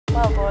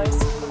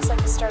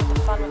started the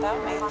fun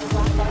without me.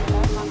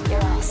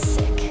 You're all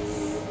sick.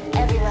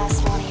 Every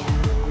last one of you.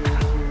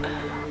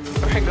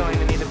 We're going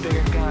to need a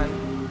bigger gun.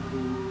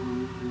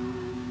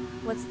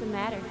 What's the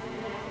matter?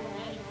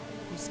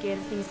 You scared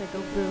of things that go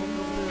boom, boom,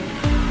 boom?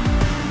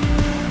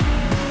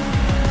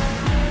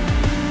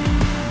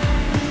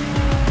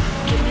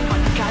 Give me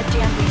one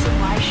goddamn reason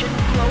why I shouldn't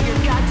blow your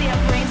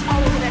goddamn brains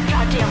all over that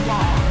goddamn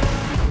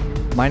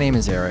wall. My name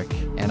is Eric,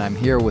 and I'm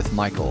here with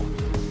Michael.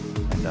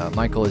 And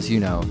Michael, as you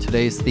know,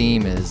 today's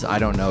theme is I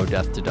don't know,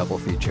 Death to Double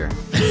Feature.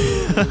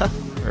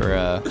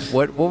 Or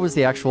what was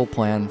the actual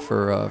plan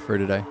for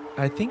today?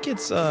 I think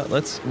it's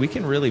we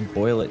can really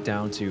boil it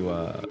down to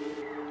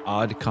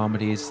odd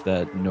comedies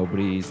that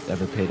nobody's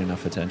ever paid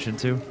enough attention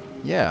to.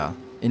 Yeah,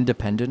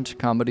 independent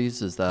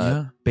comedies, is that?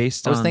 Yeah,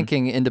 based I was on...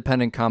 thinking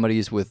independent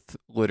comedies with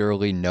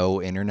literally no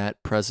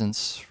internet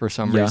presence for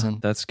some reason.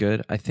 That's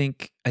good. I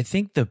think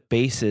the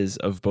bases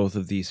of both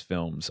of these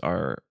films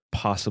are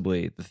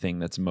possibly the thing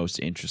that's most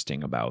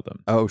interesting about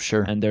them. Oh,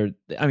 sure. And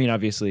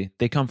obviously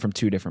they come from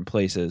two different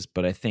places,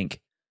 but I think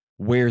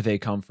where they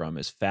come from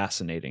is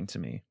fascinating to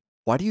me.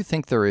 Why do you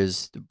think there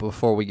is,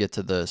 before we get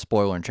to the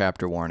spoiler and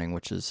chapter warning,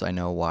 which is, I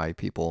know why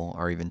people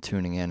are even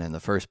tuning in the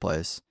first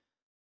place,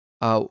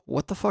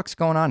 what the fuck's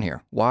going on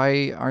here?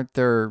 Why aren't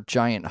there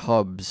giant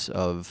hubs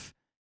of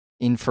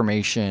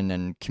information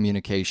and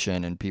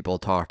communication and people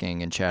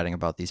talking and chatting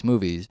about these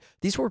movies?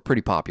 These were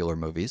pretty popular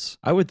movies.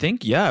 I would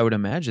think, I would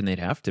imagine they'd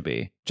have to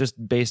be,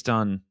 just based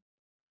on...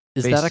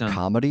 Is that a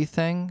comedy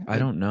thing? I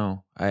don't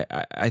know.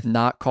 I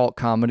not cult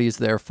comedies,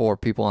 therefore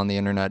people on the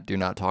internet do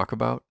not talk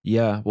about?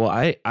 Yeah, well,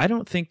 I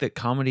don't think that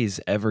comedies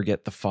ever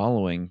get the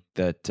following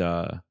that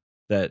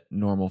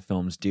normal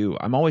films do.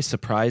 I'm always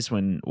surprised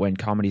when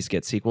comedies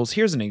get sequels.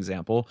 Here's an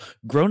example.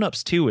 Grown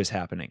Ups 2 is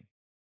happening.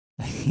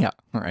 Yeah,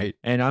 right.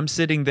 And I'm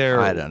sitting there,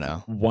 I don't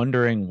know,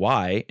 wondering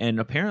why. And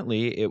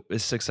apparently it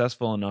was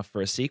successful enough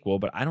for a sequel,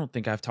 but I don't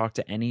think I've talked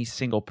to any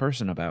single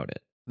person about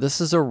it.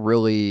 This is a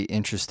really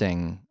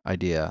interesting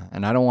idea,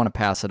 and I don't want to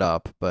pass it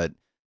up, but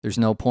there's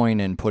no point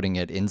in putting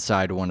it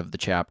inside one of the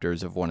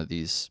chapters of one of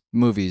these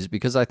movies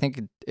because I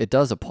think it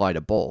does apply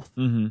to both.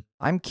 Mm-hmm.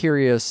 I'm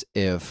curious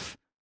if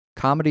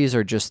comedies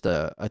are just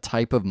a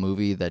type of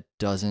movie that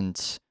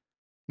doesn't,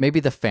 maybe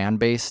the fan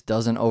base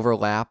doesn't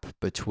overlap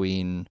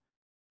between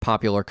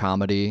popular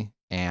comedy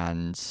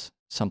and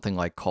something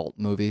like cult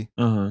movie.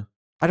 Uh-huh.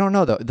 I don't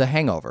know, though. The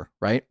Hangover,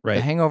 right? Right.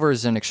 The Hangover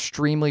is an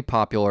extremely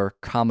popular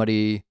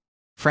comedy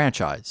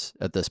franchise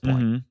at this point.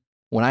 Mm-hmm.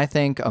 When I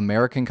think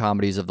American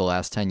comedies of the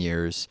last 10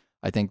 years,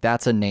 I think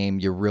that's a name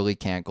you really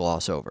can't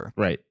gloss over.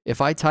 Right.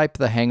 If I type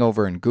The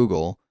Hangover in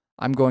Google,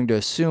 I'm going to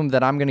assume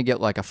that I'm going to get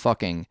like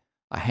a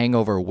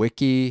Hangover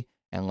wiki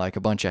and like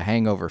a bunch of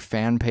Hangover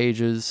fan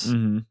pages.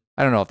 Mm-hmm.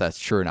 I don't know if that's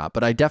true or not,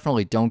 but I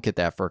definitely don't get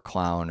that for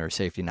Klown or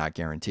Safety Not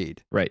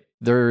Guaranteed. Right.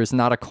 There is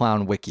not a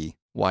Klown wiki.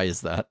 Why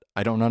is that?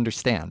 I don't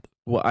understand.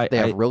 Well, they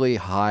have really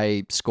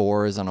high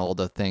scores on all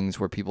the things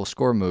where people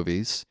score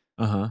movies.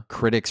 Uh-huh.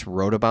 Critics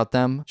wrote about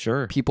them.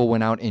 Sure. People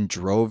went out in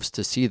droves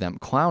to see them.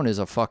 Klown is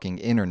a fucking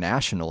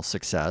international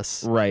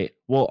success. Right.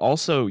 Well,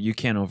 also, you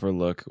can't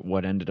overlook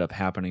what ended up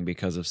happening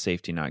because of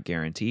Safety Not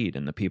Guaranteed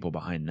and the people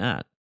behind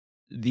that.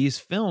 These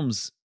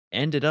films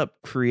ended up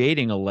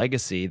creating a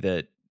legacy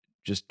that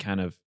just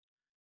kind of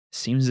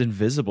seems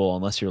invisible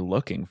unless you're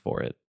looking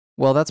for it.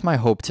 Well, that's my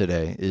hope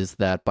today, is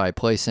that by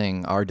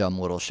placing our dumb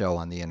little show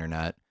on the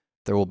internet,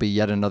 there will be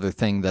yet another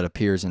thing that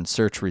appears in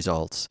search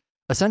results.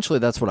 Essentially,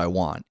 that's what I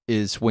want,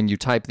 is when you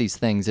type these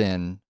things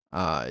in,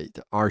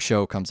 our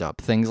show comes up.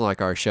 Things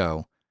like our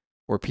show,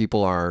 where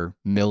people are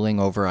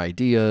milling over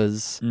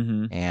ideas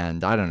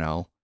and, I don't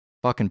know,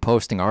 fucking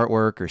posting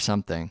artwork or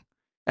something.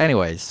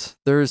 Anyways,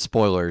 there's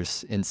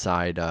spoilers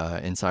inside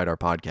our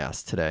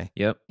podcast today.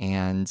 Yep.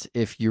 And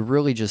if you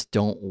really just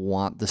don't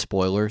want the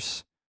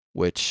spoilers,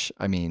 which,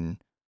 I mean,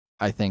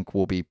 I think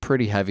will be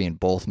pretty heavy in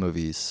both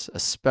movies,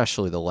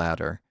 especially the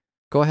latter,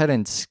 go ahead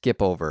and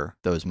skip over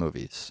those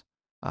movies.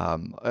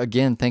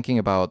 Again, thinking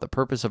about the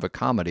purpose of a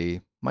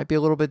comedy might be a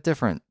little bit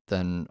different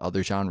than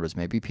other genres.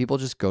 Maybe people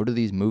just go to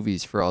these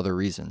movies for other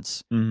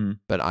reasons. Mm-hmm.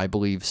 But I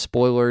believe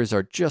spoilers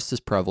are just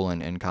as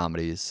prevalent in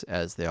comedies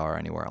as they are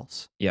anywhere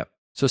else. Yep.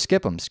 So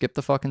skip them. Skip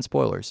the fucking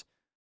spoilers.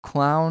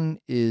 Klown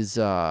is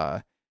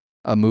a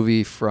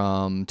movie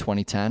from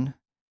 2010.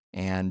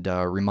 And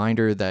a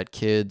reminder that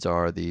kids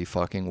are the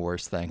fucking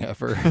worst thing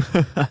ever.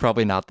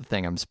 Probably not the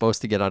thing I'm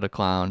supposed to get out of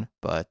Klown,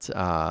 but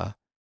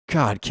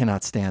God,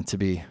 cannot stand to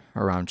be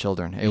around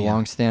children. A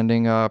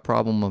long-standing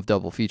problem of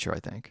double feature, I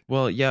think.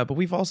 Well, yeah, but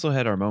we've also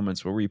had our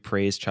moments where we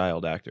praise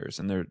child actors,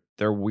 and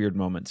they're weird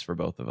moments for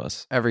both of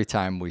us. Every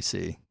time we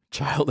see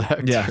child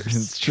actors, yeah,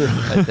 it's true.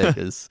 I think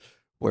is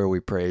where we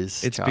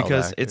praise. Child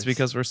actors. It's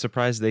because we're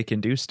surprised they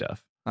can do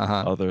stuff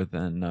other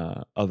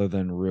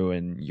than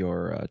ruin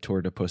your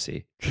tour de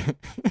pussy.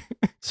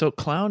 So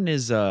Klown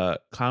is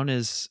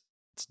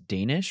it's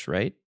Danish,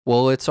 right?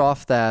 Well, it's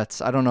off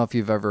that, I don't know if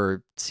you've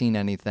ever seen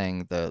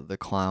anything, the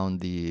Klown,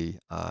 the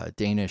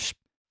Danish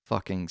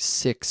fucking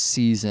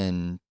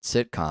 6-season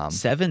sitcom.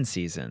 7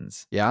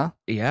 seasons. Yeah?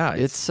 Yeah.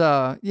 It's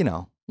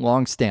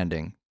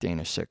long-standing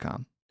Danish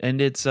sitcom.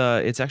 And it's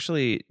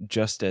actually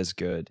just as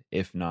good,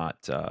 if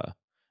not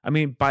I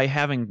mean, by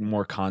having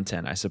more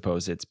content, I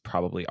suppose it's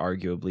probably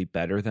arguably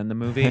better than the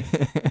movie.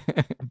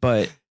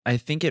 But I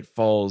think it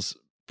falls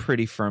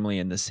pretty firmly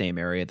in the same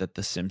area that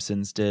The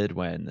Simpsons did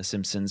when The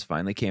Simpsons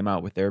finally came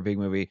out with their big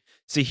movie.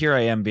 See, here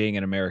I am being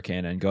an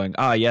American and going,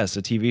 yes,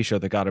 a TV show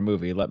that got a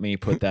movie. Let me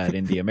put that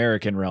in the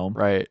American realm.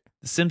 Right.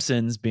 The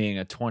Simpsons being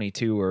a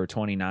 22 or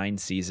 29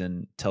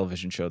 season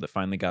television show that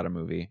finally got a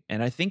movie.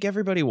 And I think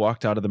everybody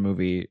walked out of the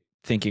movie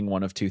thinking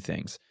one of two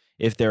things.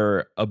 If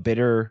they're a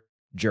bitter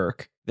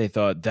jerk, they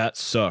thought that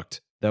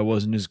sucked. That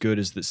wasn't as good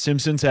as The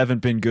Simpsons haven't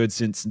been good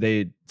since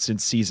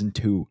season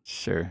 2.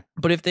 Sure.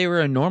 But if they were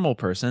a normal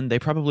person, they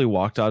probably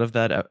walked out of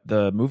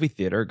the movie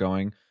theater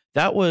going,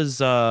 that was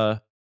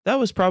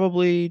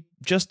probably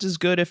just as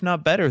good, if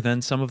not better,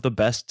 than some of the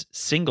best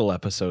single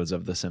episodes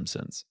of The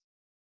Simpsons.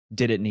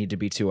 Did it need to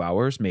be 2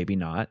 hours? Maybe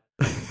not.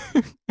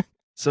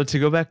 So to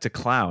go back to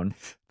Klown,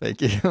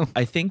 Thank you.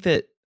 I think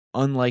that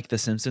unlike the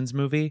Simpsons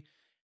movie,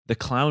 the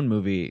Klown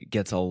movie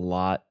gets a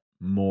lot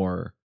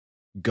more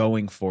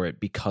going for it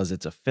because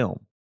it's a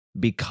film,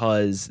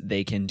 because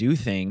they can do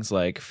things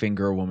like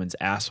finger a woman's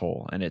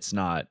asshole and it's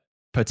not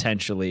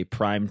potentially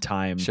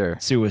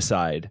primetime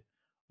suicide,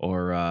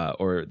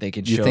 or they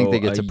could show. You think they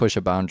get to push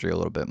a boundary a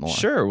little bit more?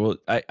 Sure. Well,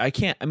 I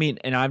can't. I mean,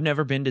 and I've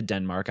never been to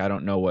Denmark. I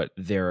don't know what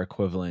their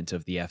equivalent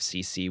of the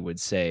FCC would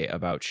say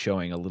about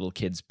showing a little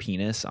kid's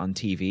penis on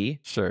TV.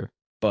 Sure.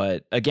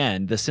 But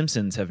again, The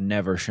Simpsons have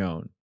never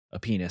shown a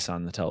penis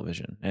on the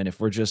television. And if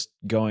we're just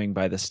going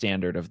by the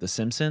standard of The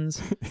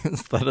Simpsons,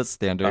 is that a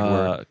standard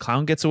word?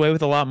 Klown gets away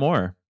with a lot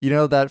more. You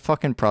know, that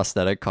fucking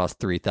prosthetic cost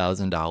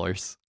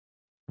 $3,000.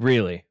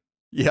 Really?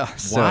 Yeah.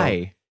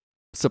 Why?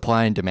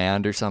 Supply and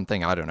demand or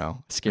something. I don't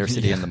know.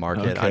 Scarcity in the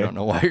market. Okay. I don't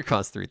know why it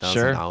costs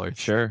 $3,000.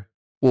 Sure.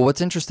 Well,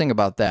 what's interesting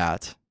about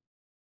that,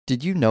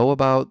 did you know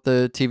about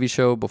the TV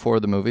show before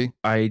the movie?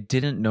 I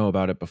didn't know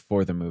about it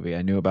before the movie.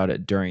 I knew about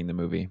it during the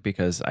movie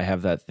because I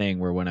have that thing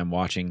where when I'm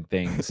watching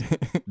things,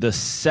 the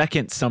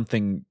second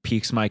something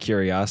piques my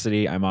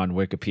curiosity, I'm on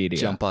Wikipedia.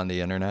 Jump on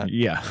the internet.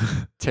 Yeah.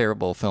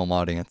 Terrible film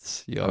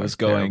audience. I was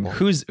going,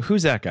 who's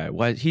that guy?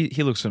 Why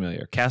he looks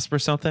familiar. Casper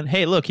something?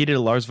 Hey, look, he did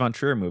a Lars von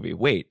Trier movie.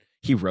 Wait,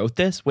 he wrote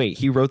this? Wait,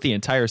 he wrote the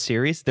entire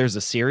series? There's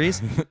a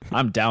series?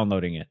 I'm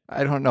downloading it.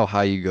 I don't know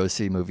how you go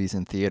see movies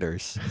in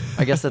theaters.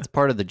 I guess that's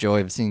part of the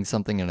joy of seeing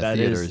something in a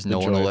theater is no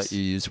one will let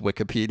you use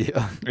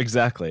Wikipedia.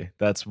 Exactly.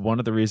 That's one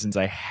of the reasons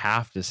I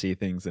have to see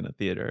things in a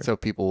theater. So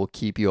people will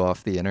keep you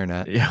off the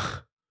internet. Yeah.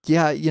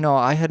 Yeah, you know,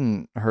 I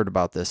hadn't heard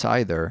about this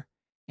either.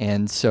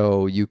 And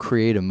so you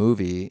create a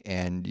movie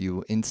and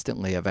you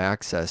instantly have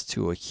access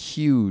to a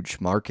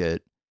huge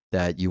market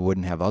that you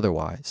wouldn't have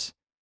otherwise.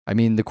 I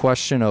mean, the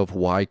question of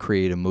why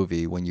create a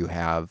movie when you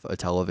have a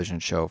television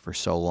show for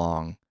so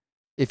long,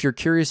 if you're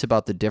curious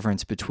about the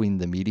difference between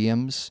the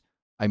mediums,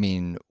 I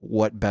mean,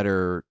 what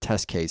better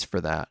test case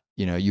for that?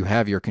 You know, you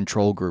have your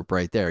control group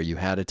right there. You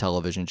had a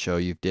television show,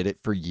 you did it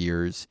for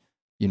years.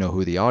 You know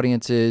who the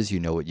audience is, you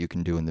know what you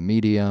can do in the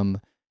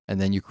medium,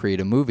 and then you create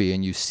a movie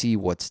and you see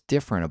what's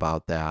different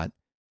about that.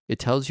 It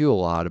tells you a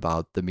lot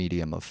about the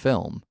medium of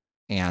film.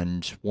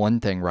 And one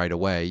thing right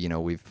away, you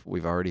know, we've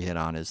already hit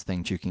on is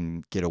things you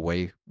can get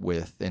away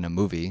with in a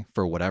movie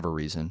for whatever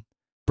reason.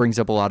 Brings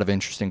up a lot of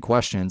interesting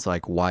questions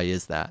like, why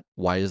is that?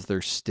 Why is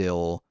there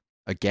still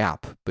a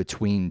gap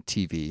between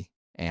TV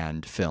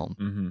and film?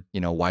 Mm-hmm. You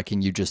know, why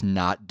can you just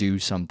not do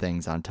some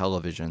things on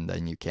television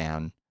than you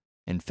can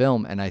in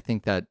film? And I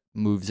think that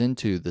moves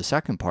into the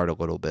second part a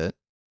little bit,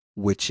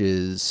 which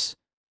is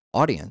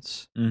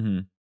audience.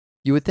 Mm-hmm.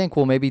 You would think,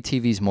 well, maybe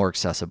TV's more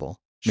accessible.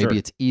 Maybe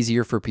it's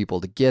easier for people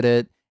to get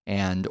it,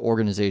 and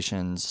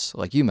organizations,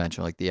 like you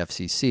mentioned, like the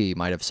FCC,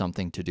 might have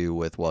something to do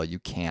with, well, you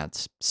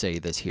can't say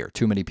this here.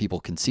 Too many people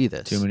can see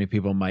this. Too many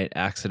people might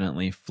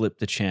accidentally flip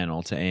the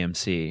channel to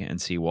AMC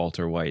and see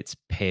Walter White's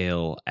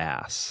pale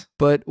ass.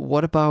 But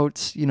what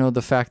about, you know,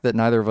 the fact that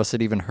neither of us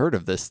had even heard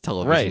of this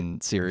television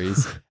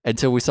series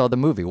until we saw the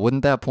movie?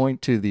 Wouldn't that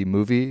point to the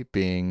movie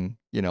being,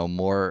 you know,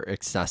 more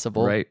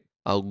accessible? Right.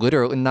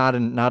 Literally, not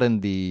in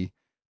the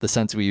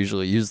sense we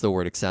usually use the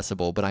word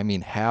accessible, but I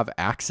mean have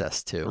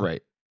access to.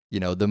 Right. You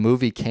know, the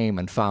movie came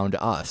and found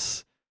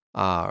us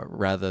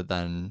rather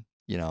than,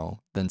 you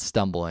know, than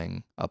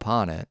stumbling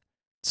upon it.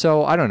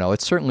 So I don't know.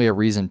 It's certainly a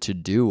reason to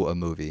do a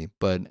movie,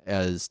 but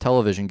as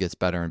television gets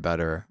better and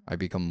better, I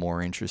become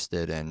more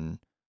interested in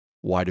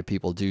why do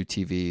people do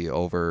TV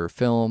over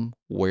film?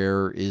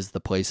 Where is the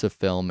place of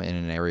film in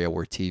an area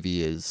where TV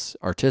is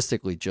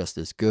artistically just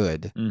as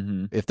good?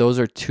 Mm-hmm. If those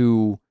are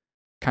two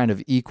kind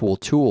of equal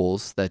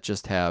tools that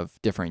just have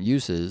different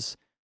uses,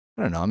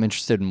 I don't know, I'm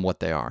interested in what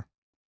they are.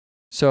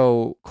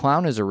 So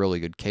Klown is a really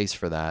good case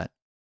for that.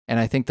 And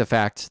I think the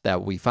fact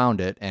that we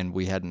found it and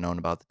we hadn't known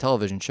about the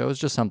television show is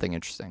just something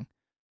interesting.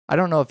 I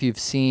don't know if you've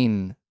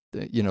seen,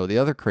 the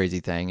other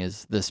crazy thing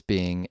is this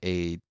being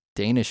a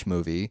Danish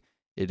movie.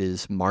 It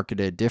is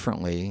marketed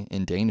differently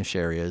in Danish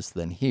areas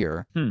than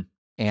here.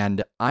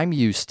 And I'm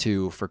used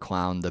to, for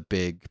Klown, the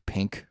big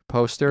pink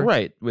poster.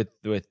 Right, with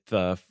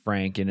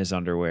Frank in his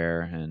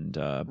underwear and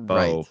Bo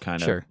Right,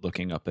 kind of sure.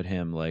 looking up at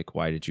him like,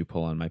 "Why did you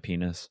pull on my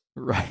penis?"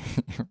 Right.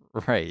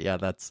 Right. Yeah,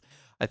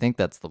 I think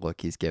that's the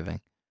look he's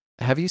giving.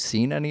 Have you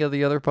seen any of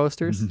the other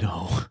posters?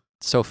 No.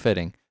 So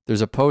fitting.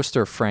 There's a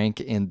poster of Frank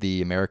in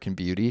the American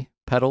Beauty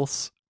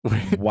petals.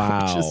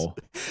 Wow.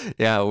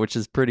 Which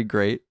is pretty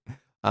great.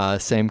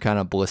 Same kind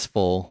of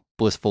blissful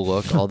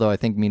look. Although I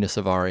think Mina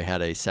Savari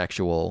had a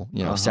sexual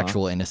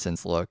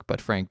innocence look, but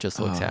Frank just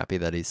looks happy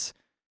that he's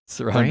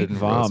surrounded. Frank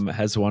Vom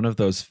has one of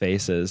those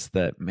faces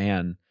that,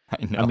 man.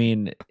 I know. I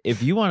mean,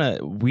 if you want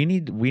to, we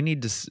need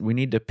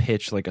to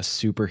pitch like a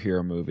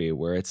superhero movie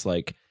where it's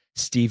like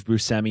Steve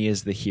Buscemi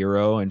is the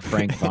hero and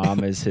Frank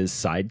Vom is his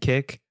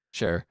sidekick.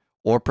 Sure.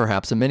 Or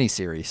perhaps a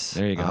miniseries.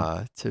 There you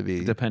go. To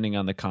be depending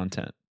on the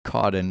content.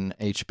 Caught in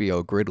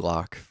HBO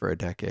gridlock for a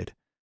decade.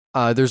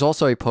 There's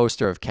also a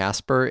poster of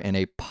Casper and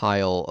a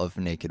pile of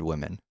naked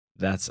women.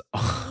 That's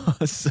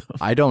awesome.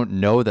 I don't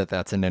know that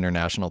that's an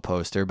international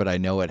poster, but I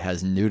know it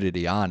has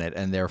nudity on it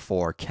and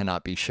therefore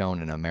cannot be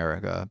shown in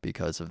America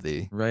because of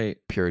the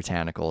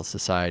puritanical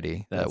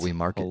society that we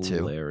market to.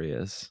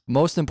 Hilarious.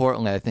 Most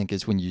importantly, I think,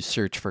 is when you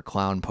search for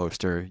Klown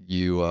poster,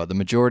 you the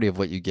majority of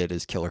what you get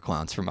is killer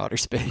clowns from outer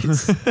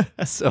space.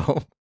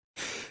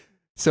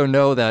 So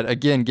know that,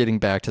 again, getting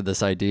back to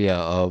this idea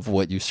of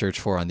what you search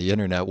for on the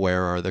internet,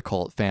 where are the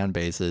cult fan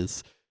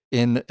bases,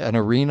 in an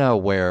arena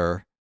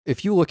where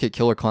if you look at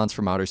Killer Clowns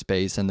from Outer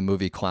Space and the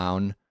movie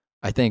Klown,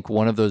 I think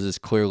one of those has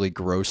clearly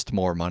grossed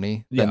more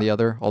money than the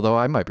other, although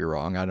I might be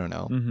wrong. I don't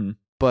know. Mm-hmm.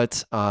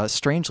 But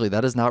strangely,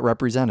 that is not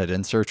represented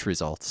in search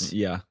results.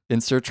 Yeah. In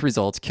search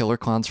results, Killer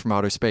Clowns from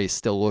Outer Space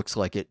still looks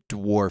like it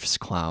dwarfs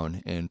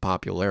Klown in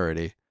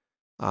popularity.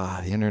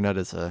 The internet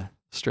is a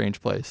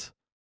strange place.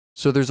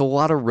 So there's a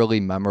lot of really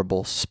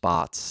memorable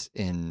spots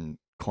in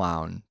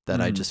Klown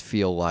that I just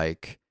feel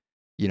like,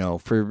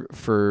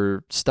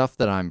 for stuff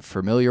that I'm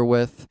familiar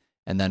with,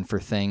 and then for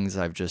things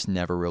I've just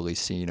never really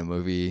seen a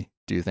movie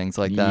do things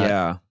like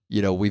that.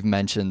 Yeah. We've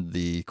mentioned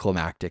the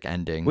climactic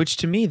ending. Which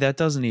to me,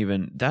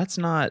 that's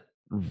not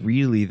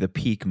really the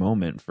peak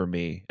moment for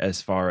me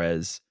as far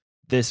as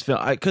this film.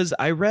 Because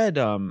I read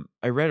a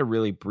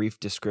really brief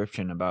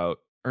description about,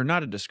 or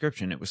not a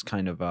description, it was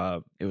kind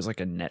of it was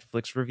like a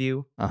Netflix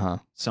review.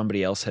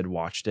 Somebody else had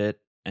watched it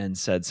and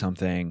said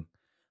something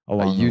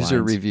along the user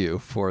lines. Review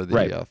for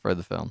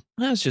the film.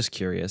 I was just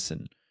curious,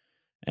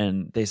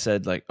 and they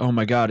said like, "Oh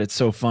my God, it's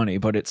so funny,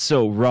 but it's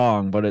so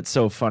wrong, but it's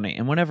so funny."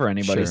 And whenever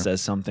anybody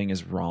says something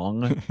is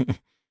wrong,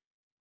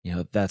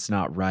 that's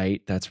not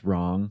right, that's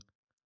wrong,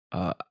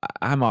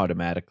 I'm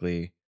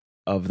automatically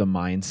of the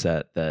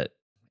mindset that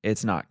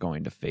it's not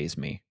going to faze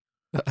me.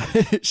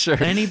 Sure.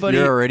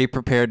 You're already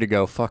prepared to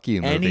go, fuck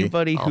you, movie.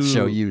 I'll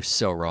show you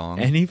so wrong.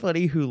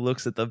 Anybody who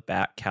looks at the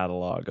back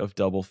catalog of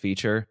Double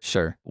Feature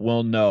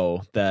will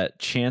know that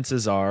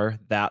chances are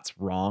that's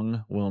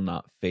wrong will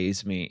not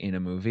faze me in a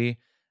movie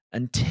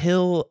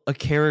until a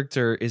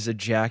character is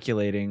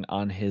ejaculating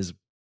on his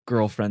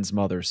girlfriend's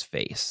mother's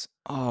face.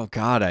 Oh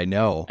God, I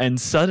know. And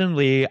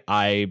suddenly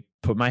I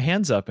put my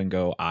hands up and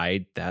go,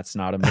 that's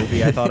not a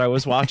movie I thought I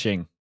was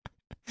watching.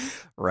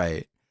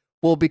 Right.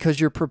 Well, because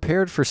you're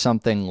prepared for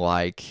something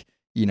like,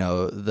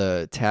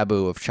 the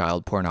taboo of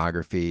child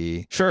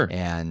pornography. Sure.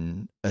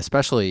 And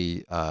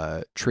especially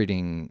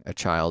treating a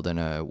child in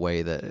a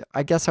way that,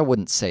 I guess I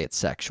wouldn't say it's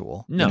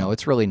sexual. No.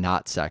 It's really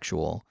not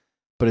sexual,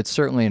 but it's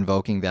certainly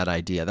invoking that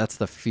idea. That's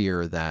the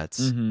fear that,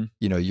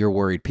 you're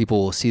worried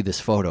people will see this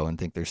photo and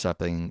think there's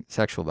something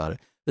sexual about it,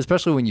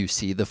 especially when you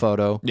see the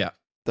photo. Yeah.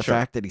 The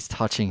fact that he's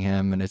touching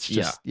him, and it's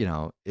just,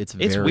 it's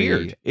very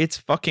weird. It's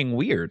fucking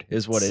weird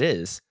is what it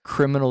is.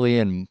 Criminally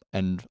and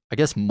I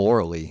guess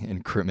morally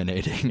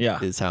incriminating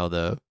is how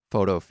the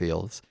photo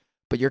feels.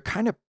 But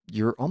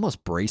you're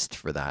almost braced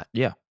for that.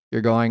 Yeah.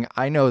 You're going,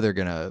 I know they're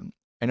gonna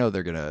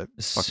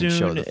fucking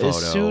show the photo.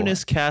 As soon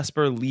as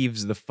Casper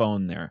leaves the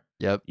phone there,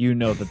 you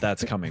know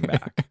that's coming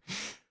back.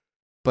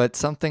 But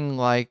something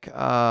like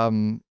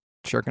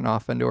jerking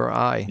off into her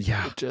eye.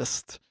 Yeah.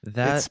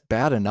 It's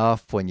bad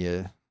enough when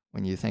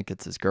you think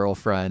it's his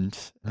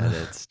girlfriend, and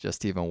it's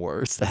just even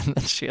worse. And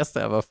then she has to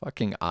have a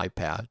fucking eye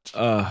patch.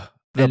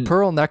 The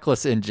pearl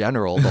necklace in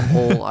general, the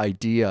whole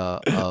idea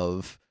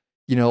of,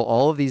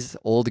 all of these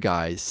old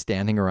guys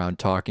standing around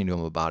talking to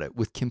him about it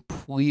with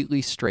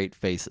completely straight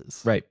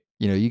faces. Right.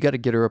 You got to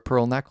get her a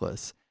pearl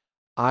necklace.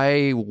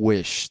 I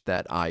wish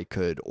that I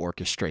could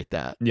orchestrate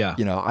that. Yeah.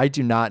 I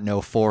do not know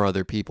 4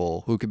 other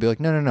people who could be like,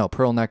 no,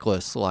 pearl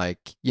necklace,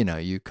 like,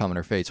 you come in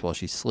her face while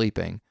she's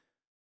sleeping.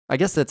 I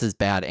guess that's his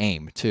bad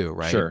aim too,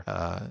 right? Sure.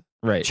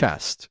 Right.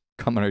 Chest.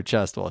 Come on her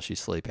chest while she's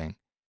sleeping.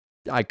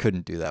 I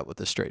couldn't do that with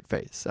a straight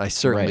face. I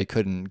certainly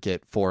couldn't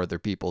get 4 other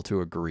people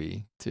to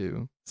agree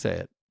to say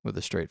it with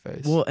a straight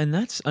face. Well, and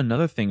that's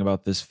another thing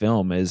about this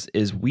film is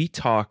we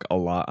talk a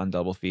lot on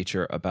Double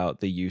Feature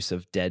about the use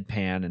of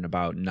deadpan and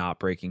about not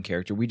breaking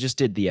character. We just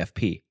did the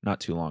FP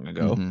not too long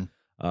ago,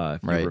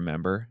 if you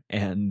remember.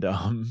 And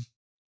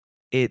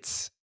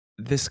it's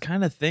this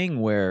kind of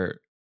thing where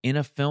in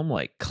a film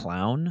like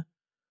Klown,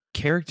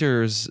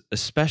 characters,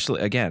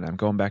 especially, again, I'm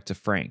going back to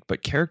Frank,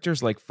 but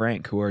characters like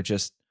Frank who are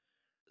just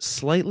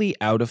slightly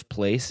out of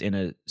place in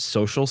a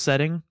social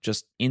setting,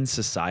 just in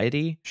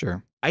society.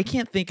 Sure. I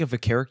can't think of a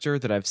character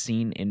that I've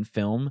seen in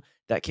film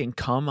that can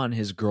come on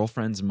his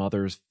girlfriend's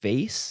mother's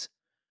face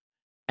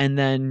and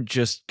then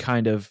just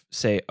kind of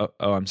say,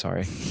 "Oh, I'm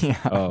sorry." Yeah.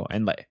 Oh,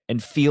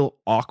 and feel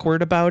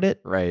awkward about it.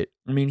 Right.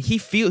 I mean,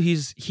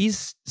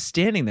 he's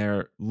standing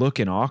there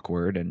looking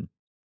awkward, and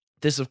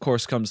this, of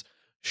course, comes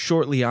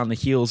shortly on the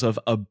heels of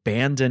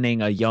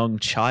abandoning a young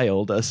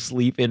child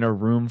asleep in a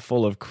room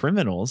full of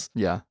criminals.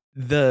 Yeah.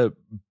 The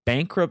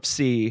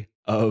bankruptcy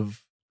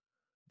of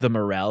the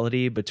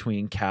morality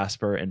between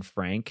Casper and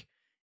Frank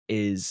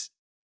is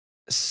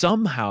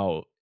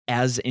somehow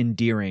as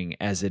endearing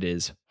as it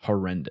is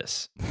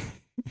horrendous.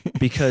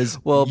 Because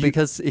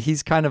because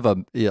he's kind of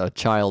a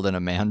child in a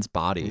man's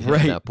body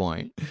Right. at that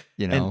point,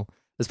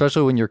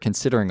 especially when you're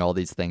considering all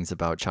these things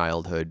about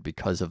childhood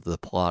because of the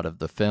plot of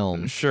the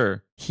film.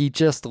 Sure. He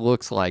just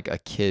looks like a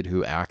kid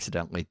who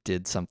accidentally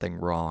did something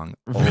wrong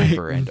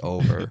over and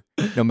over,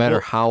 no matter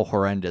how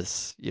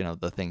horrendous,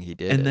 the thing he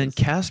did. And then is.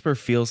 Casper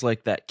feels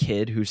like that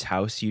kid whose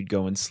house you'd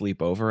go and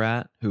sleep over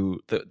at, for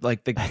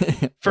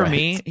Right.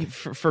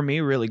 me,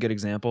 really good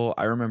example.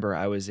 I remember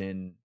I was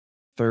in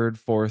 3rd,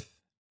 4th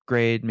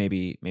grade,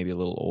 maybe a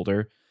little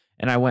older,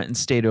 and I went and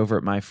stayed over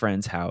at my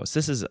friend's house.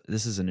 This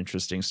is an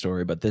interesting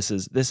story, but this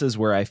is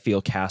where I feel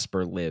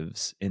Casper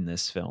lives in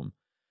this film.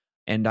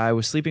 And I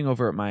was sleeping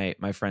over at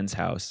my friend's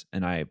house,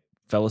 and I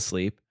fell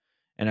asleep,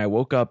 and I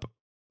woke up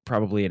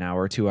probably an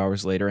hour, 2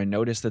 hours later, and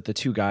noticed that the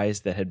two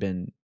guys that had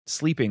been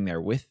sleeping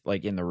there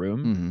in the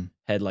room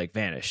had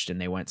vanished,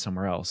 and they went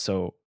somewhere else.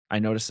 So I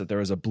noticed that there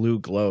was a blue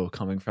glow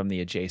coming from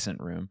the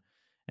adjacent room,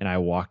 and I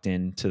walked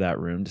into that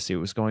room to see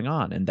what was going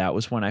on. And that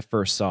was when I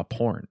first saw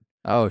porn.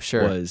 Oh,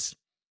 sure.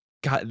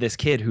 This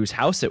kid whose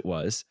house it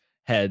was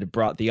had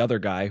brought the other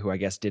guy who I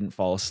guess didn't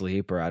fall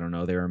asleep, or I don't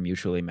know, they were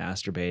mutually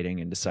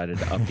masturbating and decided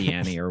to up the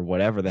ante or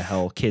whatever the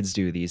hell kids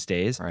do these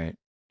days. Right.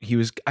 He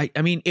was, I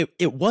mean,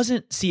 it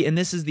wasn't, see, and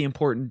this is the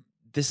important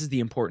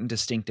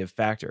distinctive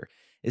factor,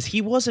 is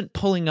he wasn't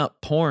pulling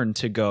up porn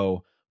to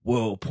go,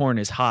 whoa, porn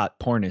is hot,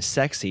 porn is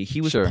sexy.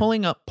 He was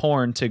pulling up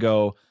porn to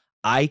go,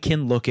 I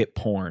can look at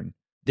porn.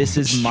 This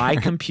is my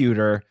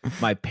computer.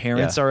 My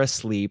parents are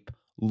asleep.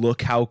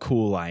 Look how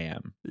cool I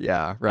am.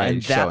 Yeah, right.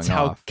 And that's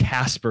how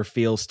Casper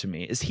feels to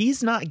me, is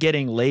he's not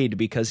getting laid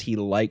because he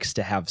likes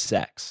to have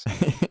sex.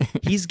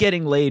 He's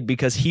getting laid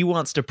because he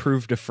wants to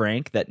prove to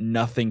Frank that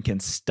nothing can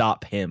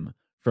stop him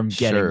from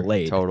getting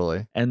laid.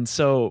 Totally. And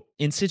so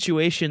in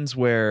situations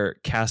where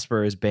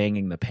Casper is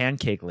banging the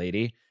pancake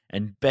lady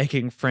and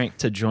begging Frank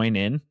to join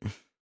in,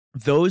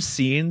 those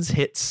scenes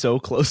hit so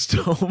close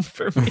to home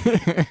for me.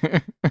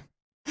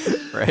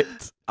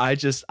 Right. I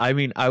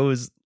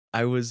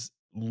was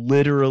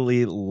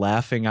literally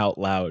laughing out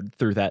loud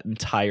through that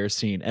entire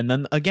scene. And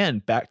then again,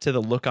 back to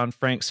the look on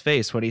Frank's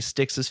face when he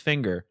sticks his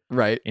finger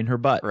in her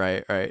butt.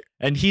 Right.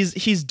 And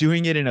he's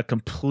doing it in a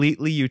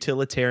completely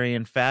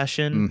utilitarian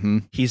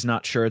fashion. He's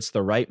not sure it's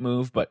the right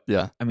move, but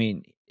I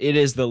mean, it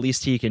is the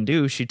least he can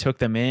do. She took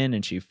them in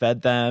and she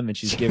fed them and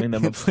she's giving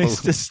them a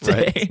place to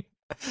stay. Right.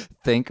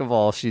 Think of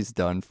all she's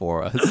done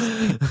for us.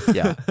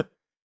 Yeah.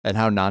 And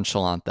how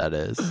nonchalant that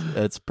is.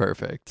 It's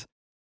perfect.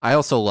 I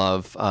also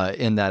love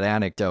in that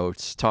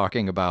anecdote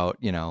talking about,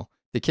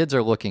 the kids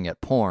are looking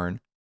at porn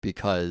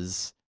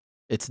because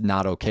it's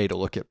not okay to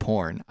look at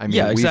porn. I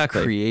mean, we've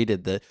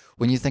created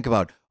when you think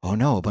about, oh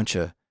no, a bunch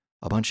of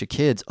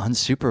kids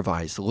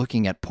unsupervised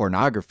looking at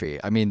pornography.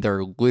 I mean,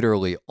 they're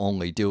literally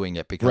only doing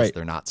it because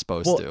they're not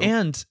supposed to.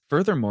 And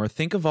furthermore,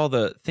 think of all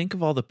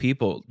the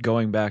people,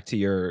 going back to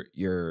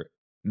your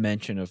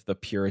mention of the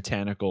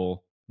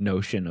puritanical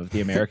notion of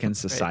the American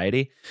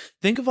society.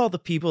 Think of all the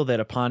people that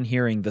upon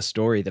hearing the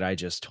story that I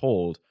just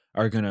told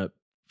are gonna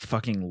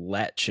fucking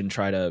lech and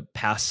try to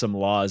pass some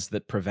laws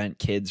that prevent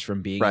kids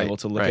from being able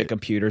to look at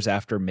computers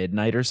after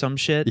midnight or some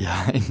shit.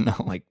 Yeah, I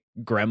know. Like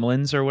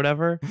Gremlins or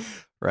whatever.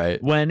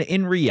 Right. When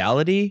in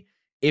reality,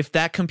 if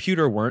that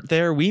computer weren't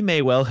there, we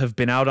may well have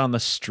been out on the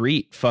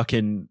street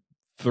fucking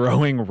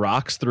throwing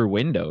rocks through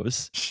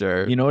windows.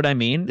 Sure. You know what I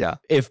mean? Yeah.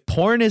 If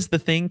porn is the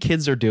thing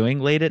kids are doing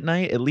late at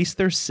night, at least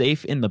they're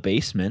safe in the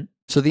basement.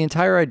 So the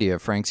entire idea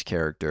of Frank's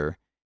character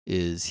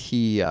is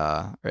he,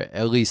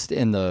 at least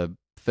in the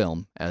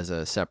film as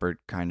a separate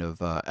kind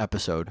of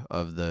episode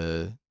of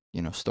the,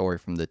 story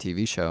from the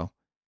TV show,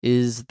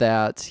 is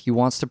that he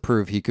wants to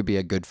prove he could be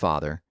a good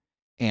father.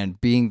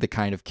 And being the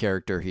kind of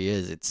character he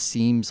is, it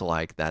seems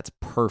like that's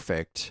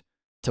perfect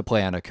to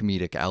play on a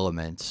comedic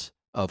element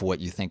of what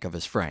you think of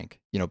as Frank.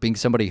 Being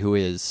somebody who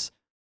is,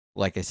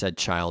 like I said,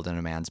 child in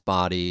a man's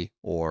body,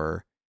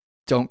 or,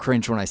 don't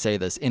cringe when I say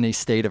this, in a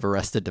state of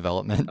arrested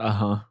development.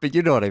 But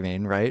you know what I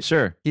mean, right?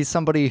 Sure. He's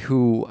somebody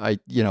who,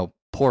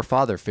 poor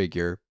father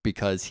figure,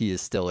 because he is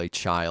still a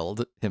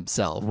child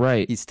himself.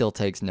 Right. He still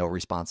takes no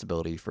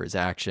responsibility for his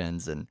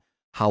actions, and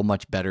how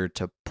much better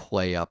to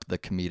play up the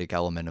comedic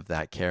element of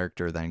that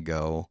character than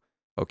go,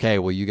 okay,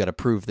 well, you got to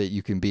prove that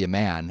you can be a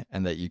man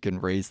and that you can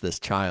raise this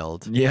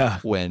child. Yeah.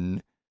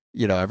 When,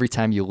 every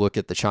time you look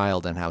at the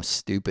child and how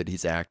stupid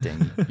he's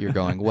acting, you're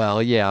going,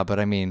 well, yeah, but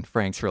I mean,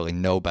 Frank's really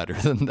no better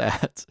than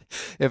that.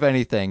 If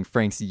anything,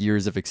 Frank's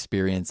years of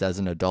experience as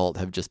an adult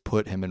have just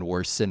put him in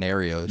worse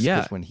scenarios. Yeah.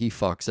 Because when he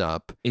fucks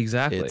up,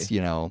 Exactly. it's,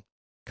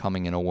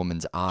 coming in a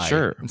woman's eye.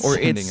 Sure. And Or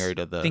sending her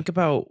to the... think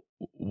about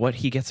what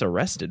he gets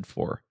arrested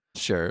for.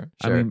 Sure.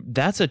 I mean,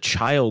 that's a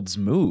child's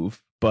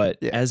move,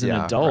 but as an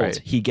adult,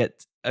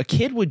 right. A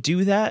kid would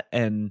do that.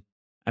 And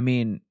I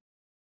mean,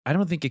 I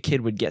don't think a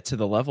kid would get to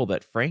the level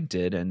that Frank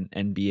did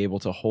and be able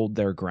to hold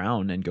their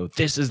ground and go,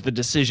 this is the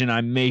decision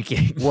I'm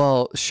making.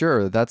 Well,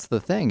 sure. That's the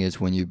thing, is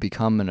when you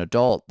become an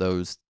adult,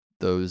 those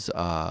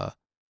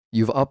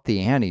you've upped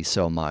the ante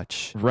so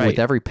much. Right. With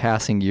every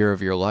passing year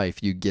of your life,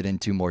 you get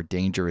into more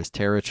dangerous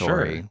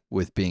territory Sure.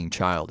 with being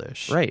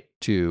childish. Right.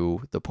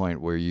 To the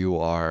point where you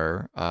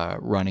are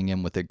running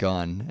in with a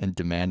gun and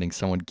demanding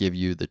someone give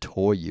you the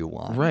toy you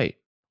want. Right.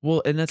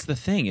 Well, and that's the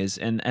thing is,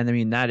 and I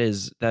mean, that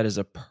is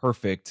a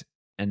perfect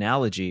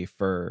analogy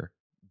for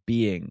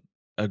being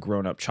a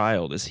grown-up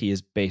child, is he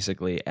is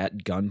basically at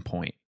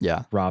gunpoint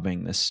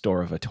robbing this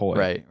store of a toy.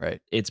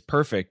 Right. It's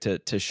perfect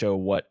to show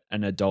what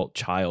an adult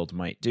child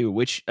might do,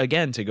 which,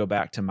 again, to go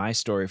back to my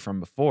story from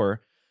before,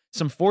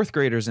 some fourth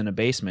graders in a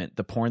basement,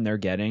 the porn they're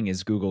getting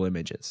is Google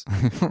Images.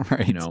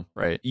 Right.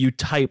 Right. You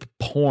type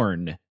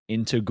porn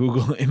into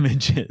Google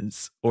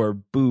Images or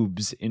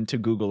boobs into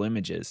Google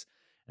Images,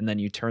 and then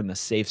you turn the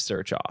safe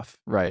search off.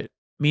 Right.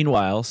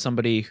 Meanwhile,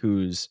 somebody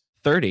who's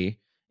 30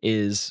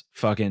 is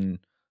fucking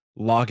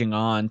logging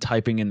on,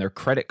 typing in their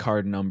credit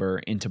card number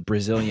into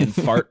Brazilian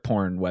fart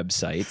porn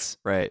websites.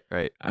 Right.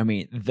 I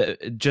mean,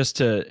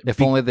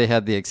 if only they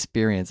had the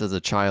experience as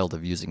a child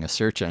of using a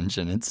search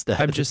engine instead.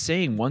 I'm just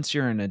saying, once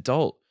you're an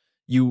adult,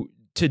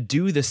 to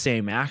do the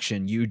same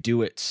action, you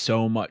do it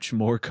so much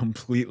more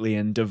completely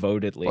and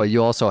devotedly. Well,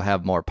 you also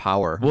have more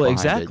power. Well, behind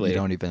exactly. it. You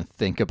don't even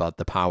think about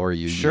the power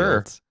you Sure.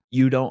 yield.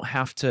 You don't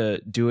have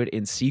to do it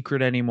in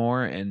secret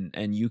anymore,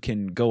 and you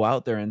can go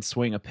out there and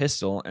swing a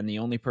pistol, and the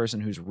only person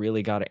who's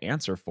really got to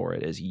answer for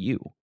it is you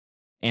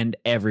and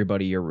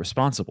everybody you're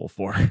responsible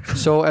for.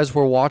 So as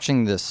we're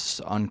watching this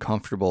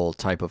uncomfortable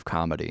type of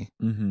comedy,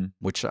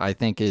 which I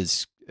think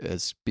has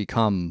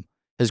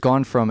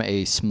gone from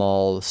a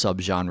small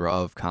subgenre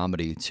of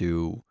comedy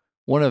to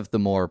one of the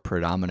more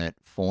predominant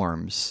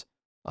forms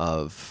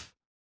of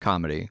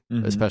comedy,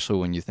 especially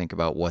when you think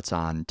about what's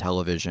on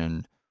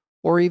television,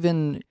 or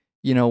even,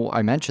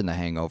 I mentioned The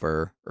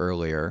Hangover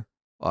earlier.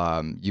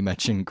 You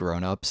mentioned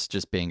Grown Ups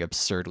just being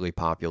absurdly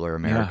popular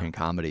American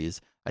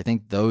comedies. I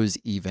think those,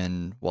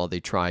 even while they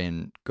try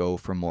and go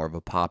for more of a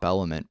pop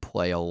element,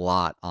 play a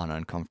lot on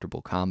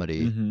uncomfortable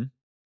comedy.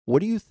 What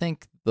do you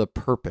think the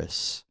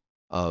purpose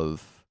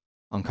of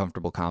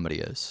uncomfortable comedy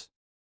is?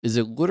 Is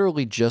it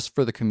literally just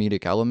for the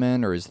comedic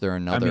element, or is there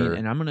another? I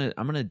mean, and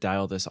I'm gonna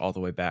dial this all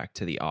the way back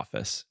to The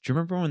Office. Do you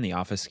remember when The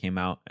Office came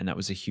out and that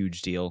was a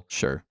huge deal?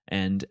 Sure.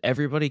 And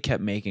everybody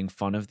kept making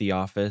fun of The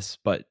Office,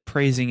 but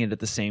praising it at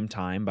the same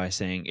time by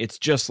saying it's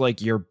just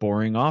like your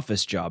boring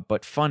office job,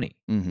 but funny.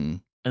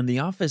 And The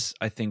Office,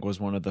 I think, was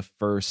one of the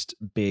first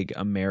big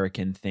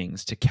American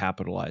things to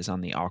capitalize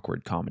on the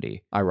awkward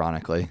comedy.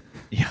 Ironically.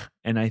 Yeah.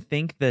 And I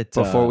think that...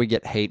 Before we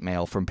get hate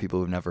mail from people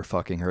who've never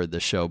fucking heard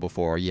this show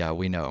before, yeah,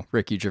 we know.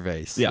 Ricky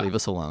Gervais, leave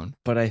us alone.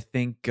 But I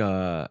think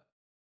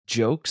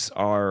jokes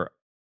are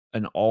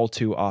an all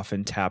too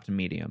often tapped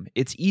medium.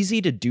 It's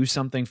easy to do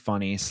something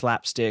funny,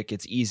 slapstick.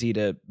 It's easy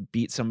to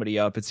beat somebody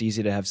up. It's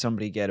easy to have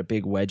somebody get a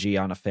big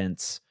wedgie on a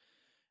fence.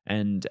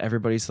 And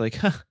everybody's like,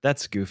 huh,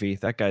 that's goofy.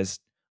 That guy's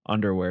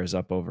underwear is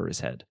up over his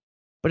head.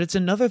 But it's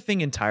another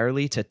thing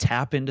entirely to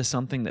tap into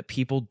something that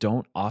people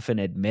don't often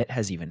admit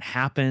has even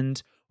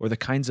happened, or the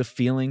kinds of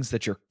feelings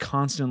that you're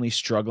constantly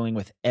struggling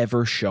with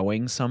ever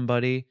showing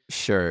somebody.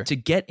 Sure. To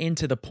get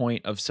into the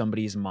point of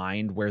somebody's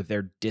mind where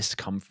their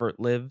discomfort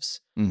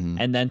lives,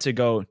 and then to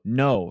go,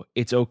 no,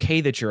 it's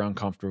okay that you're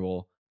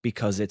uncomfortable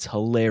because it's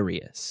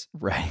hilarious.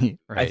 Right.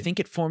 I think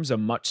it forms a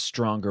much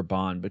stronger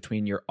bond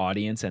between your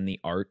audience and the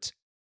art,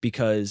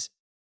 because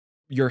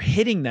you're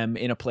hitting them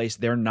in a place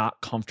they're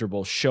not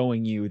comfortable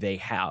showing you they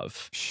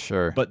have.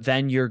 Sure. But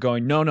then you're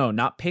going, no,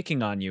 not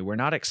picking on you. We're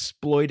not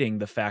exploiting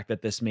the fact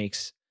that this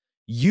makes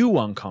you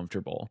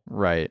uncomfortable.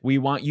 Right. We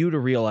want you to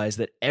realize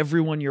that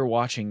everyone you're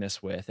watching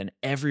this with and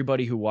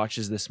everybody who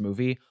watches this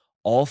movie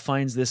all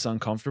finds this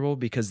uncomfortable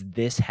because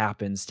this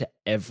happens to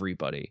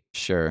everybody.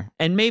 Sure.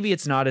 And maybe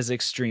it's not as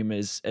extreme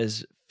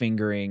as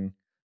fingering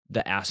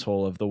the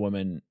asshole of the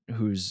woman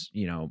whose,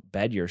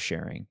 bed you're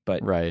sharing.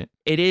 But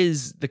it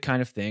is the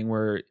kind of thing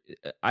where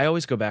I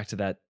always go back to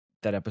that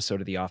episode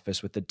of The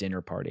Office with the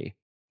dinner party,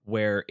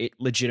 where it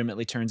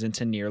legitimately turns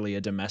into nearly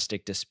a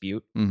domestic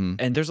dispute.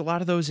 And there's a lot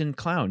of those in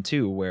Klown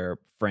too, where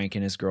Frank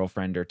and his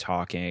girlfriend are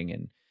talking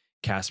and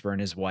Casper and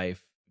his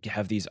wife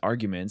have these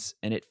arguments,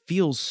 and it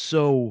feels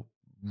so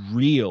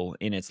real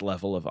in its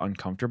level of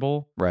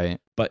uncomfortable. Right.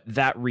 But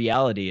that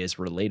reality is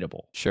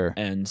relatable. Sure.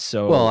 And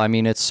so... Well, I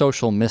mean, it's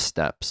social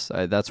missteps.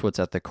 That's what's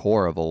at the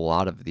core of a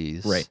lot of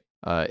these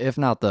if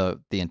not the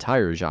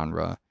entire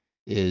genre,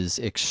 is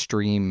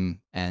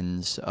extreme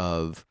ends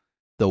of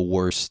the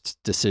worst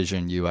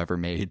decision you ever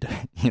made,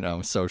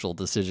 social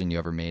decision you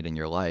ever made in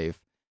your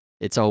life.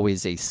 It's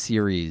always a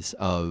series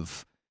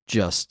of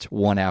just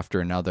one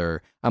after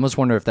another. I almost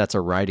wonder if that's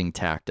a writing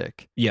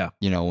tactic. Yeah.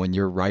 When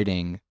you're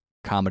writing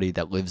comedy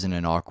that lives in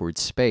an awkward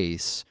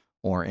space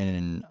or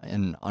in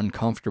an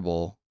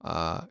uncomfortable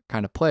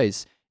kind of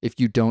place, if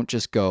you don't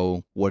just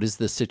go, what is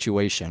the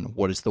situation?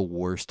 What is the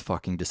worst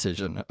fucking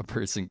decision a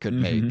person could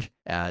make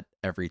at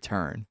every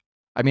turn?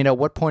 I mean, at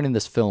what point in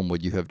this film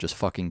would you have just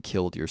fucking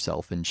killed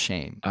yourself in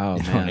shame? Oh,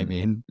 you know man. what I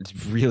mean?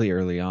 It's really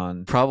early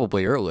on.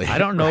 Probably early. I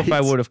don't know if I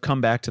right? would have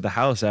come back to the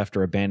house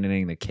after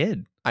abandoning the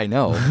kid. I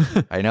know.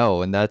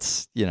 And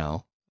that's,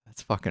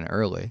 that's fucking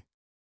early.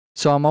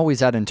 So I'm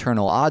always at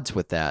internal odds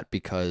with that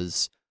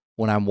because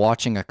when I'm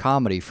watching a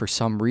comedy, for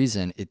some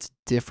reason, it's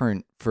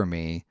different for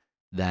me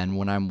than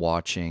when I'm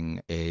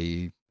watching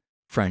a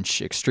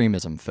French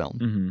extremism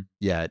film.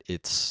 Yet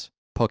it's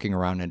poking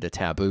around into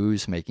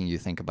taboos, making you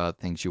think about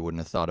things you wouldn't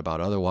have thought about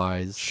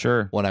otherwise.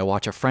 Sure. When I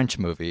watch a French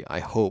movie, I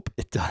hope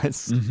it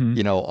does,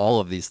 all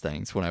of these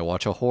things. When I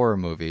watch a horror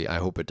movie, I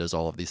hope it does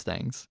all of these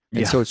things.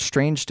 And so it's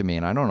strange to me,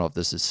 and I don't know if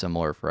this is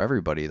similar for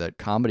everybody, that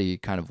comedy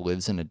kind of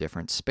lives in a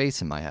different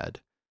space in my head.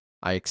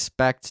 I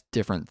expect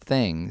different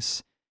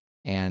things,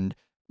 and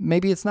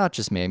maybe it's not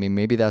just me. I mean,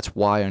 maybe that's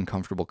why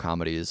uncomfortable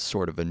comedy is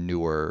sort of a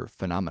newer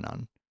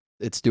phenomenon.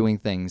 It's doing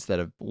things that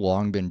have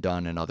long been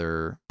done in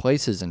other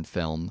places in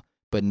film,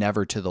 but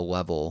never to the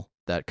level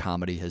that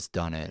comedy has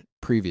done it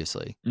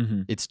previously.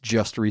 It's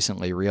just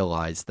recently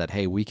realized that,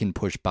 hey, we can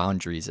push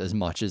boundaries as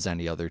much as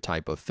any other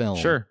type of film.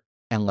 Sure.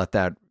 And let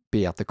that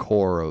be at the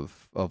core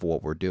of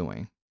what we're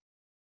doing.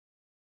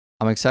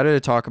 I'm excited to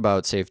talk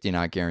about Safety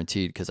Not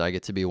Guaranteed because I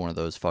get to be one of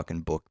those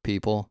fucking book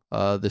people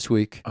this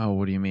week. Oh,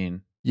 what do you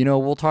mean?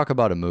 We'll talk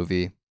about a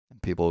movie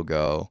and people will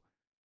go,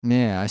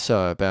 man, I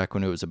saw it back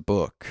when it was a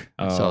book.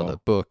 I saw the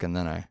book and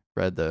then I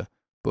read the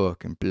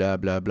book and blah,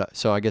 blah, blah.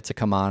 So I get to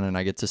come on and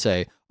I get to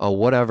say, oh,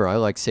 whatever. I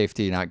like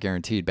Safety Not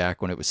Guaranteed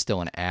back when it was still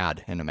an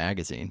ad in a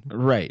magazine.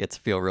 Right. I get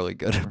to feel really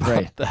good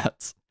about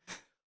that.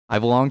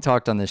 I've long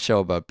talked on this show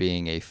about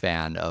being a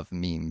fan of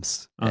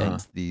memes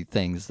and the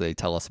things they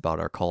tell us about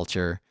our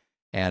culture.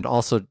 And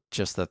also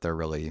just that they're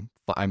really,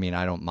 I mean,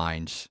 I don't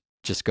mind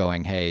just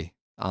going, hey,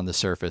 on the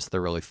surface, they're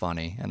really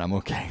funny. And I'm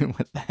okay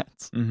with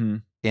that.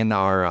 In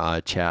our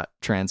chat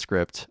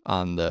transcript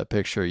on the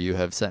picture, you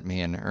have sent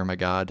me an, oh my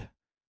God,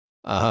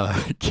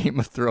 Game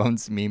of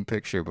Thrones meme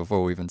picture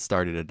before we even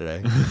started it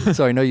today.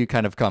 So I know you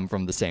kind of come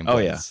from the same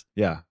place.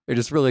 Yeah. They're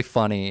just really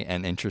funny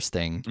and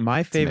interesting.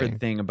 My favorite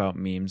thing about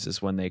memes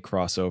is when they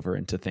cross over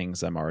into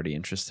things I'm already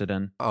interested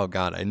in. Oh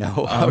God, I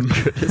know. How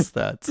good is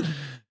that?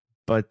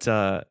 But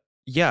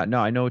yeah, no,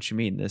 I know what you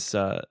mean. This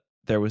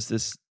there was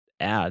this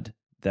ad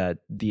that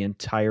the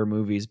entire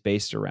movie is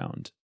based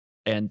around.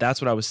 And that's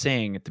what I was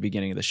saying at the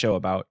beginning of the show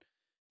about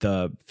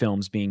the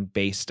films being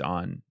based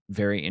on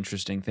very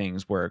interesting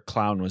things, where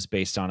Klown was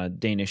based on a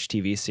Danish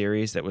TV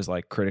series that was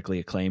like critically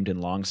acclaimed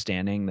and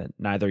long-standing that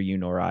neither you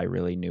nor I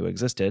really knew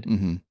existed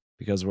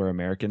because we're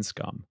American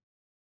scum.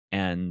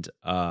 And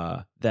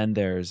then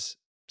there's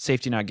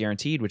Safety Not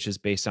Guaranteed, which is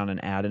based on an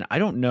ad. And I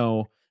don't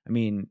know, I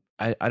mean,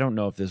 I don't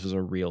know if this was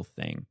a real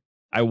thing.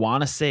 I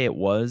want to say it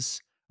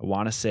was. I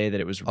want to say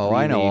that it was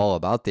I know all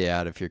about the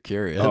ad if you're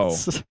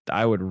curious. Oh,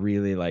 I would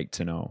really like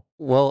to know.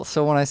 Well,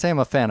 so when I say I'm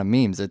a fan of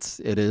memes, it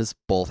is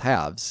both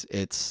halves.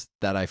 It's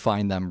that I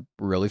find them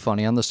really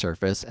funny on the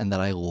surface and that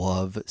I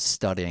love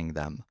studying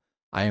them.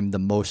 I am the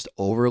most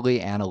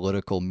overly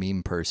analytical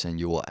meme person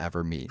you will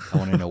ever meet. I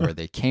want to know where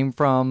they came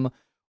from,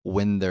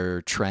 when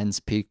their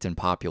trends peaked in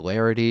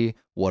popularity,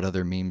 what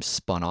other memes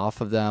spun off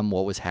of them,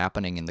 what was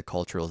happening in the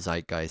cultural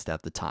zeitgeist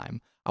at the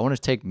time. I want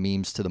to take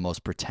memes to the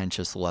most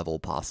pretentious level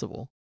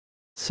possible.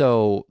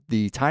 So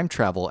the time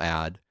travel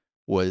ad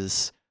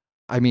was,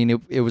 I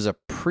mean, it was a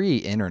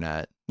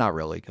pre-internet, not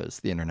really because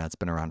the internet's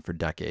been around for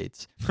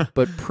decades,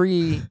 but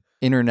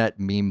pre-internet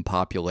meme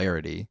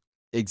popularity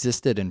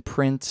existed in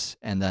print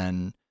and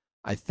then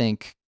I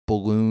think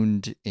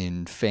ballooned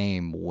in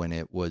fame when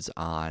it was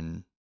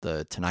on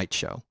The Tonight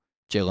Show.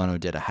 Jay Leno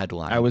did a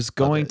headline. I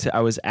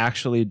was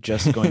actually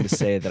just going to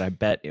say that I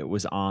bet it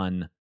was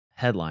on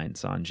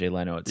headlines on Jay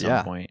Leno at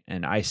some point.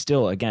 And I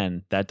still,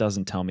 again, that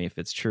doesn't tell me if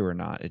it's true or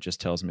not. It just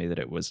tells me that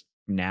it was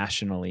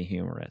nationally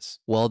humorous.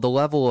 Well, the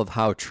level of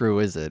how true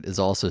is it is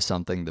also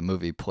something the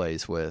movie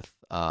plays with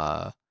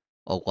a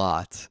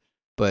lot.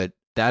 But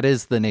that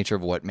is the nature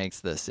of what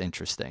makes this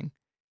interesting.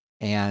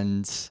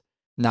 And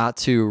not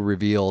to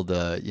reveal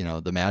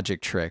the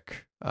magic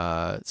trick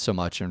so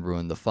much and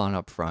ruin the fun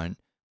up front,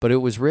 but it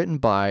was written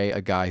by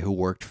a guy who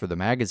worked for the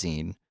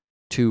magazine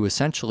to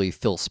essentially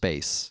fill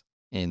space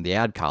in the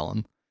ad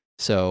column.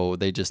 So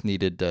they just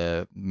needed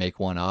to make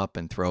one up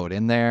and throw it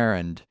in there,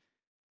 and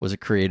was a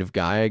creative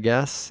guy, I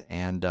guess,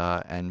 and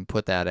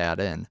put that ad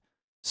in.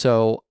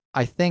 So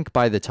I think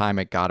by the time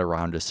it got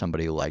around to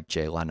somebody like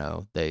Jay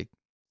Leno, they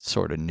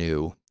sort of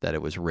knew that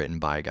it was written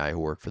by a guy who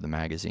worked for the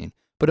magazine.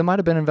 But it might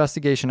have been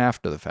investigation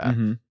after the fact.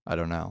 I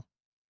don't know.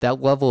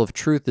 that level of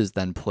truth is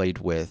then played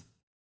with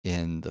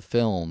in the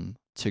film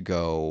to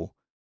go,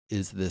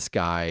 is this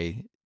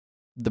guy,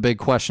 the big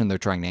question they're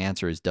trying to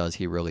answer is, does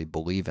he really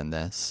believe in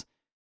this?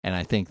 And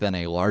I think then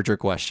a larger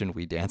question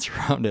we dance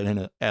around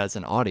it as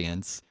an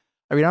audience.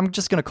 I mean, I'm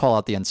just going to call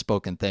out the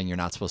unspoken thing you're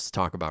not supposed to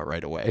talk about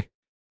right away,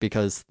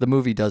 because the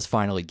movie does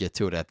finally get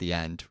to it at the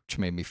end, which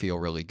made me feel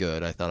really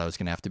good. I thought I was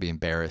going to have to be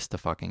embarrassed to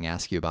fucking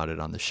ask you about it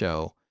on the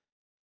show.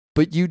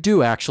 But you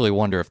do actually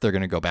wonder if they're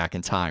going to go back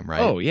in time,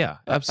 right? Oh, yeah,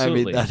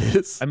 absolutely. I mean, that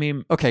is... I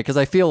mean... Okay, because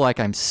I feel like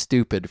I'm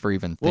stupid for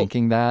even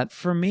thinking that.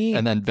 For me...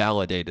 And then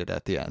validate it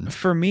at the end.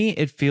 For me,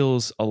 it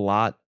feels a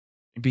lot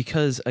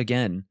because,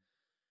 again,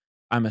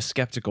 I'm a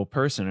skeptical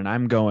person and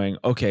I'm going,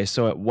 okay,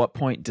 so at what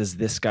point does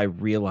this guy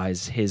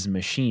realize his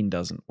machine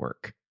doesn't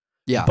work?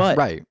 Yeah, but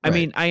right. I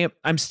mean,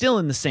 I'm still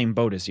in the same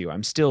boat as you.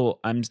 I'm still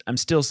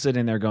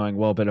sitting there going,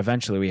 well, but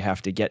eventually we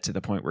have to get to the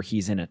point where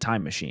he's in a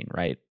time machine,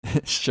 right?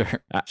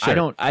 Sure. I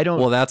don't.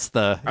 Well, that's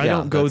the. I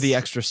don't go the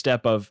extra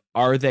step of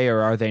are they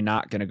or are they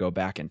not going to go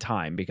back in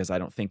time, because I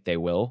don't think they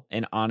will.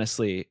 And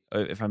honestly,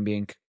 if I'm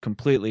being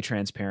completely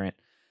transparent,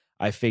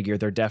 I figure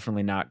they're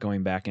definitely not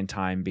going back in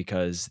time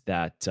because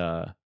that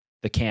the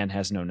can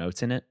has no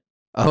notes in it.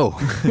 Oh,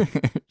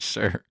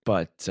 sure.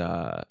 But.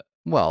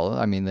 Well,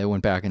 I mean, they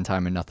went back in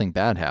time and nothing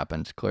bad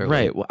happened, clearly.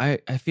 Right. Well,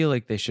 I feel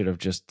like they should have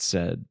just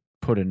said,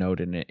 put a note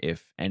in it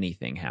if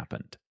anything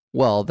happened.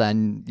 Well,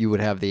 then you would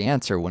have the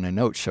answer when a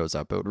note shows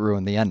up. It would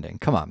ruin the ending.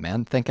 Come on,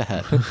 man. Think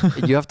ahead.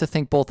 You have to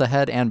think both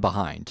ahead and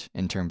behind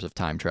in terms of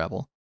time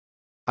travel.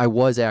 I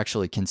was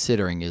actually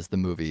considering, is the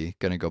movie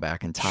going to go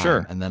back in time?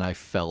 Sure. And then I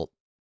felt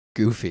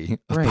goofy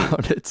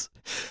about it.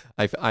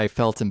 I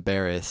felt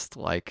embarrassed.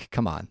 Like,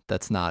 come on,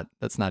 that's not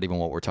even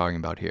what we're talking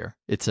about here.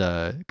 It's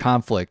a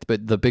conflict,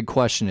 but the big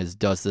question is,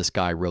 does this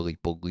guy really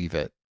believe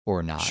it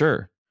or not?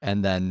 Sure.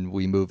 And then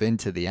we move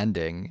into the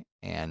ending,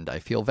 and I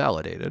feel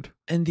validated.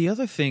 And the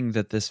other thing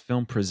that this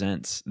film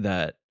presents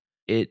that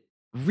it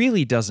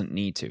really doesn't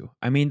need to.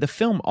 I mean, the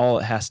film, all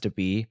it has to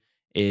be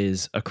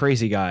is a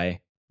crazy guy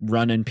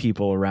running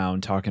people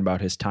around talking about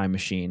his time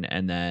machine,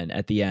 and then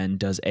at the end,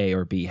 does A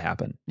or B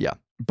happen? Yeah.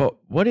 But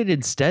what it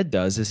instead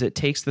does is it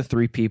takes the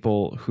three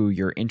people who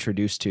you're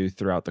introduced to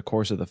throughout the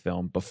course of the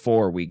film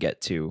before we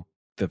get to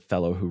the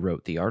fellow who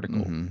wrote the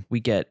article. Mm-hmm. We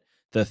get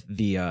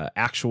the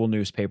actual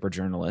newspaper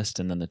journalist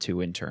and then the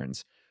two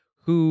interns,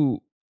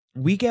 who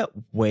we get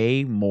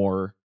way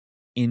more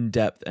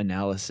in-depth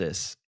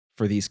analysis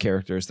for these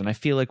characters than I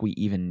feel like we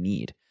even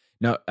need.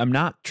 Now, I'm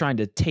not trying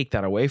to take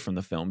that away from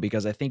the film,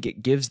 because I think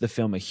it gives the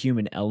film a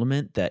human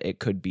element that it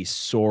could be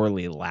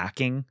sorely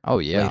lacking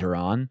later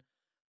on.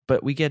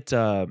 But we get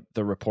the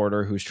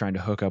reporter who's trying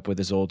to hook up with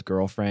his old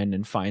girlfriend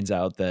and finds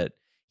out that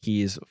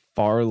he's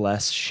far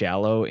less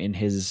shallow in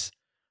his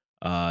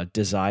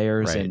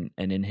desires and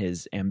in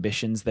his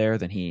ambitions there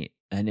than he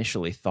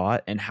initially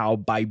thought, and how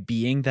by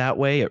being that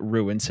way, it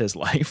ruins his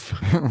life.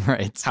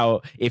 Right.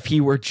 How if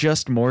he were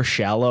just more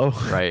shallow,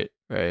 right,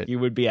 he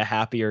would be a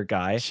happier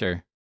guy.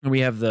 Sure. And we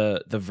have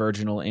the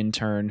virginal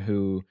intern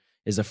who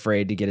is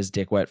afraid to get his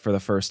dick wet for the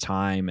first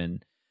time,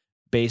 and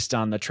based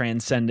on the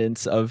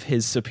transcendence of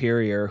his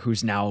superior,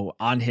 who's now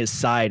on his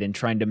side and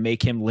trying to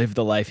make him live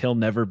the life he'll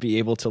never be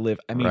able to live.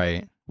 I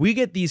mean, we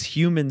get these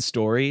human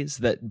stories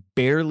that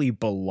barely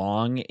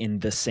belong in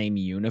the same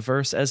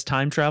universe as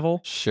time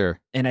travel.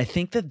 Sure. And I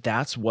think that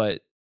that's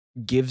what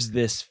gives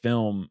this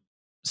film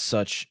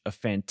such a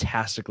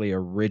fantastically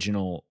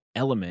original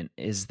element,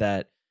 is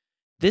that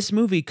this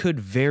movie could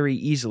very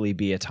easily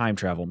be a time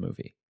travel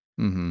movie.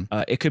 Mm-hmm.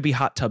 It could be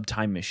Hot Tub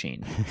Time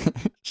Machine.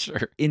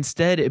 Sure.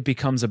 Instead, it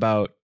becomes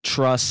about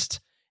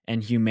trust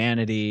and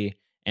humanity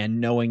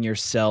and knowing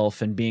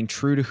yourself and being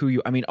true to who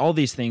you... I mean, all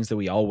these things that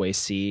we always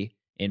see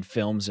in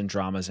films and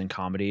dramas and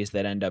comedies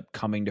that end up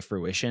coming to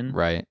fruition.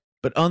 Right.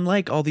 But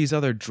unlike all these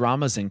other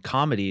dramas and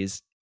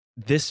comedies,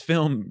 this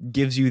film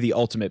gives you the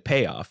ultimate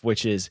payoff,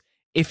 which is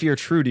if you're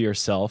true to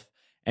yourself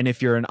and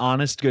if you're an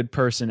honest, good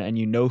person and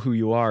you know who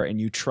you are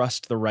and you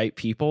trust the right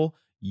people,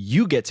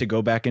 you get to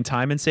go back in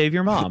time and save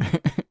your mom.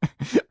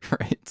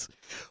 Right.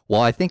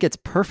 Well, I think it's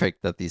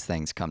perfect that these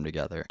things come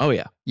together. Oh,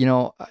 yeah. You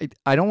know,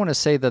 I don't want to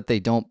say that they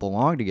don't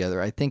belong together.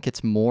 I think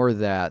it's more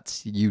that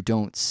you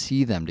don't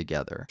see them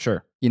together.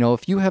 Sure. You know,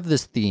 if you have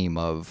this theme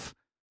of,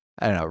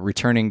 I don't know,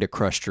 returning to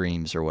crushed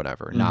dreams or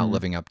whatever, not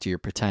living up to your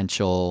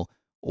potential,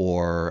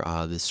 or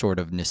this sort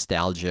of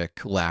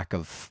nostalgic lack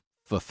of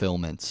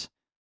fulfillment,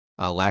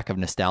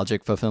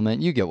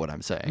 you get what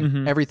I'm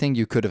saying. Everything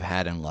you could have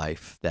had in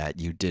life that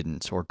you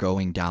didn't, or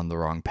going down the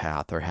wrong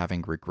path, or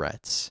having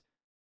regrets.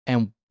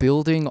 And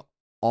building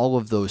all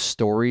of those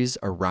stories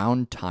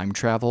around time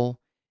travel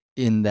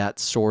in that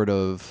sort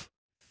of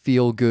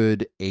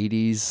feel-good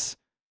 80s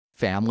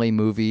family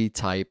movie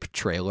type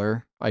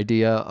trailer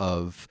idea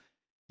of,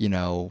 you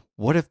know,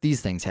 what if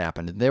these things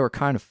happened and they were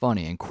kind of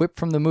funny, and quip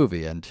from the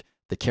movie, and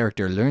the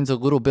character learns a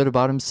little bit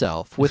about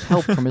himself with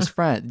help from his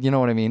friend. You know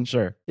what I mean?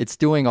 Sure. It's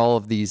doing all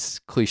of these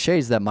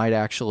cliches that might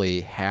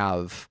actually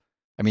have,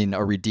 I mean,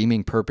 a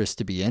redeeming purpose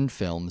to be in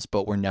films,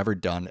 but were never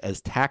done as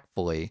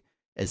tactfully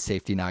as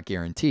Safety Not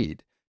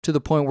Guaranteed. to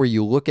the point where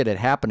you look at it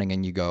happening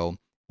and you go,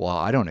 well,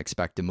 I don't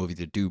expect a movie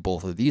to do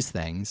both of these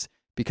things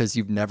because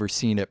you've never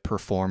seen it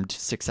performed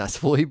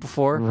successfully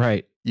before.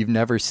 Right. You've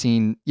never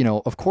seen,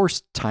 of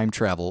course, time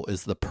travel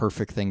is the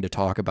perfect thing to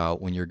talk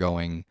about when you're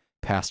going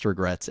past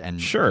regrets and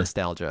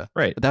nostalgia.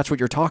 Right. But that's what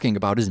you're talking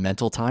about is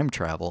mental time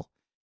travel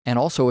and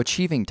also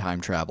achieving time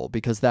travel,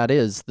 because that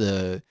is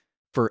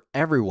for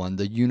everyone,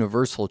 the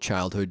universal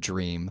childhood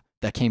dream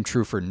that came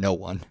true for no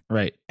one.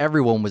 Right.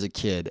 Everyone was a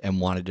kid and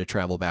wanted to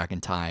travel back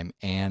in time,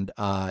 and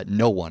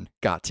no one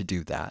got to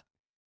do that.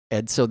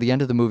 And so the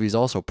end of the movie is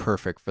also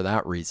perfect for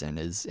that reason,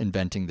 is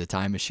inventing the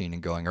time machine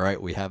and going, all right,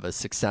 we have a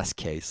success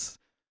case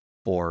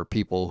for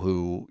people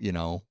who,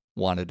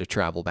 wanted to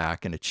travel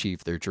back and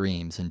achieve their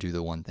dreams and do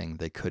the one thing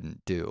they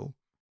couldn't do.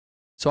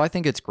 So I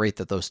think it's great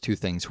that those two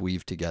things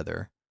weave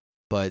together.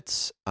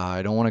 But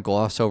I don't want to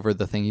gloss over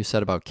the thing you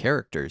said about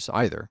characters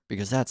either,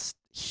 because that's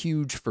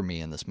huge for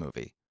me in this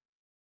movie.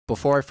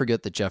 Before I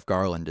forget that Jeff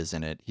Garland is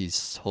in it,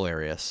 he's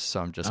hilarious.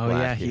 So I'm just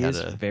glad he is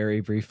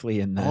very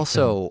briefly in that.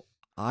 Also, film.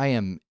 I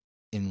am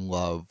in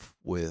love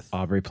with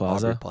Aubrey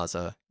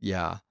Plaza.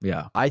 Yeah.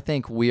 Yeah. I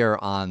think we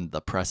are on the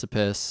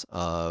precipice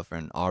of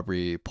an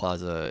Aubrey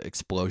Plaza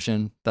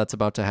explosion that's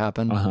about to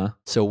happen.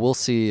 So we'll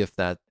see if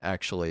that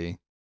actually,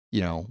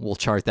 we'll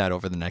chart that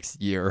over the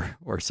next year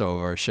or so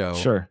of our show.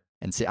 Sure.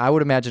 And see, I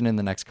would imagine in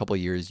the next couple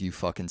of years, you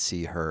fucking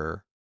see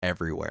her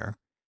everywhere.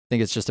 I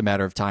think it's just a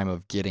matter of time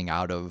of getting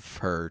out of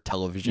her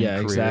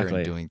television career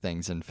and doing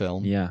things in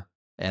film. Yeah.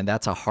 And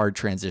that's a hard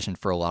transition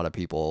for a lot of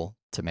people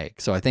to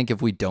make. So I think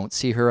if we don't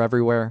see her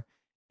everywhere,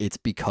 it's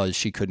because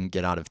she couldn't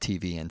get out of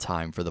TV in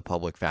time for the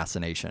public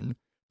fascination.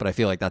 But I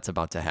feel like that's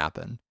about to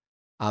happen.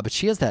 But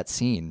she has that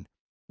scene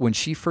when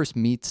she first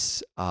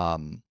meets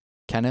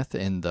Kenneth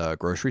in the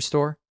grocery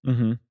store.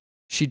 Mm-hmm.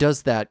 She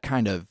does that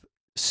kind of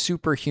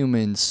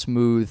superhuman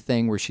smooth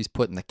thing where she's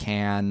putting the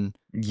can,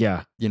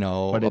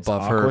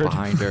 above her,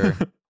 behind her.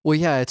 Well,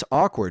 yeah, it's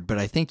awkward, but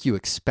I think you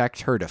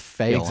expect her to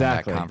fail in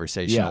that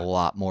conversation a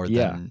lot more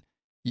than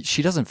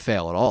she doesn't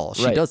fail at all.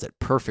 She does it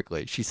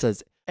perfectly. She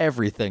says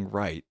everything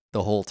right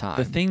the whole time.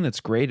 The thing that's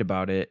great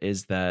about it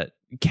is that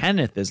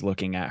Kenneth is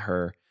looking at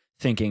her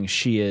thinking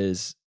she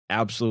is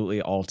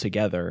absolutely all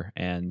together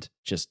and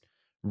just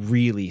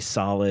really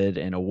solid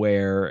and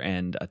aware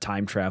and a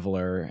time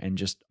traveler and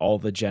just all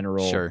the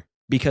general,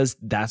 because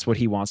that's what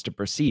he wants to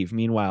perceive.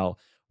 Meanwhile,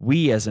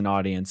 we as an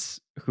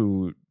audience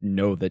who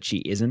know that she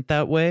isn't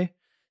that way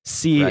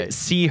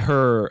see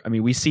her. I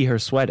mean, we see her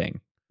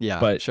sweating. Yeah,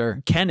 but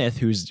Kenneth,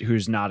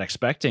 who's not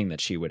expecting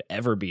that she would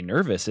ever be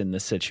nervous in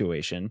this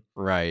situation,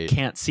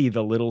 can't see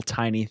the little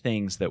tiny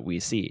things that we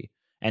see.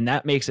 And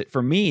that makes it,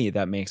 for me,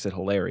 that makes it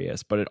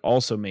hilarious, but it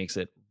also makes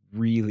it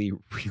really,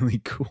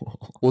 really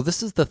cool. Well,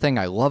 this is the thing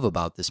I love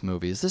about this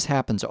movie, is this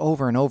happens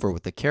over and over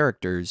with the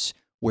characters,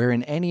 where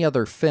in any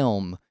other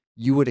film,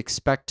 you would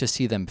expect to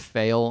see them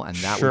fail, and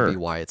that would be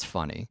why it's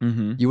funny.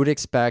 Mm-hmm. You would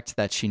expect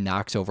that she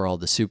knocks over all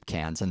the soup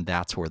cans, and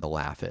that's where the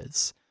laugh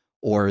is.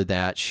 Or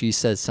that she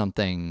says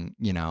something,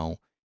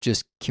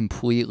 just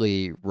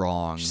completely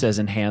wrong. She says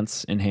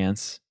enhance.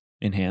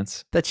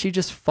 That she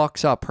just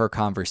fucks up her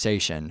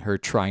conversation, her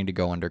trying to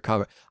go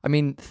undercover. I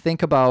mean,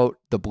 think about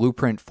the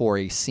blueprint for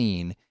a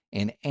scene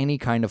in any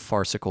kind of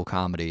farcical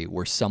comedy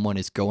where someone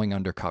is going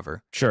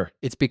undercover. Sure.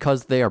 It's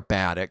because they are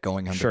bad at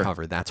going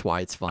undercover. That's why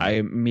it's funny. I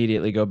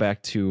immediately go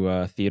back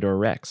to Theodore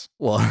Rex.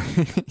 Well,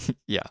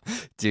 yeah.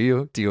 Do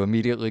you? Do you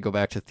immediately go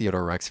back to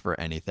Theodore Rex for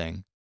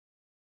anything?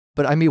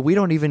 But I mean, we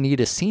don't even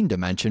need a scene to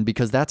mention,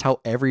 because that's how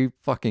every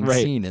fucking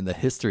scene in the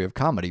history of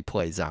comedy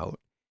plays out.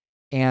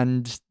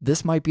 And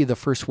this might be the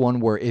first one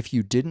where if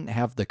you didn't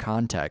have the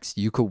context,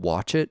 you could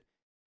watch it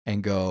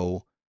and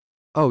go,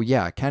 oh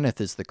yeah,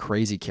 Kenneth is the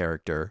crazy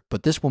character,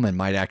 but this woman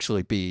might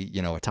actually be,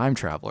 a time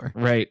traveler.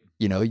 Right.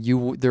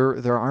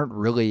 There aren't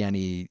really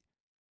any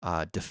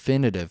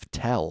definitive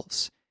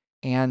tells.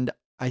 And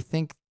I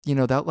think,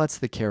 that lets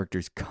the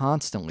characters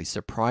constantly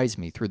surprise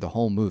me through the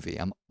whole movie.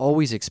 I'm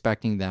always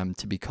expecting them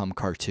to become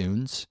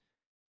cartoons,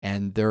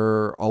 and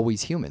they're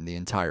always human the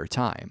entire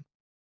time.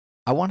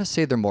 I want to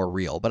say they're more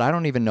real, but I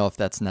don't even know if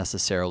that's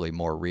necessarily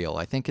more real.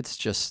 I think it's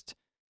just,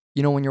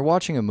 when you're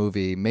watching a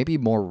movie, maybe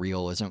more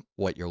real isn't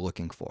what you're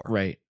looking for.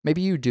 Right.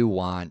 Maybe you do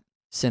want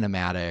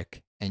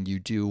cinematic and you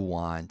do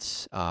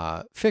want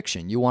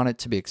fiction. You want it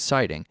to be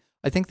exciting.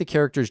 I think the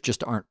characters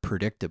just aren't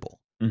predictable.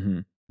 Mm-hmm.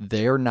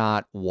 They're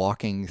not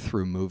walking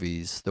through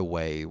movies the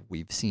way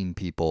we've seen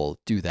people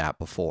do that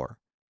before.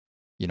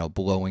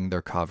 Blowing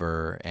their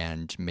cover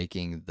and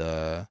making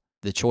the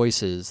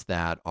choices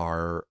that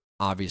are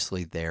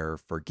obviously there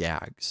for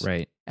gags.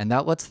 Right. And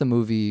that lets the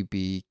movie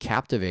be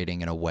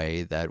captivating in a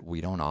way that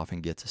we don't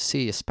often get to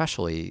see,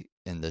 especially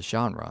in this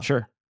genre.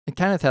 Sure. And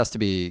Kenneth has to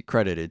be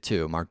credited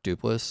too, Mark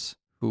Duplass,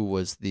 who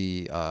was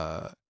the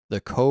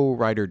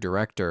co-writer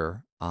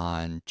director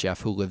on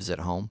Jeff Who Lives at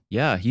Home.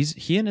 Yeah,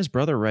 he and his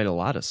brother write a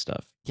lot of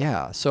stuff.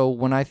 Yeah, so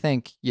when I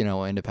think,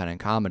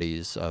 independent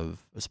comedies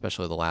of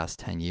especially the last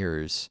 10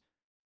 years,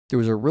 there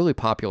was a really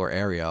popular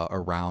area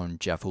around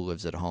Jeff Who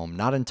Lives at Home,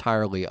 not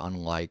entirely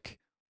unlike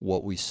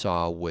what we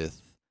saw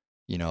with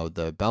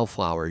the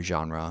bellflower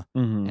genre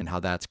Mhm. and how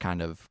that's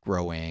kind of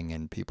growing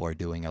and people are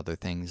doing other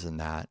things in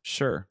that.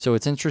 Sure. So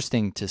it's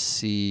interesting to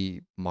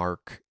see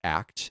Mark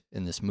act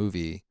in this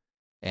movie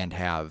and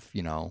have,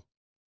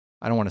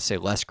 I don't want to say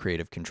less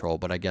creative control,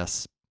 but I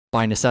guess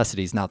by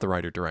necessity, he's not the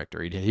writer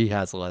director. He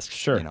has less,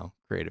 Sure.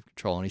 creative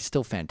control, and he's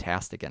still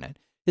fantastic in it.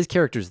 His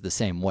character's the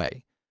same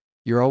way.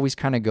 You're always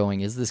kind of going,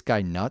 is this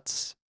guy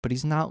nuts? But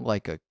he's not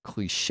like a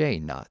cliche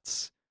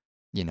nuts.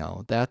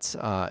 That's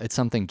it's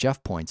something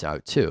Jeff points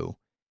out too.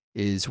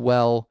 Is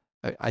well,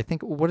 I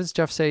think what does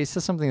Jeff say? He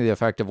says something to the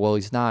effect of, well,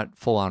 he's not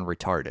full on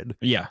retarded.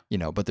 Yeah.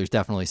 But there's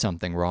definitely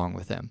something wrong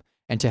with him.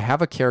 And to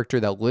have a character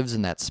that lives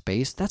in that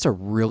space, that's a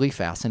really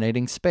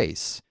fascinating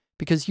space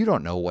because you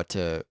don't know what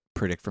to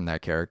predict from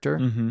that character.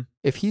 Mm-hmm.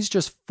 If he's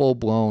just full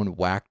blown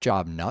whack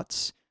job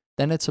nuts,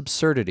 then it's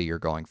absurdity you're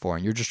going for,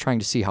 and you're just trying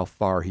to see how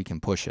far he can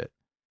push it.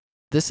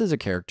 This is a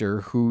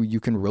character who you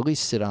can really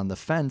sit on the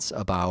fence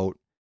about.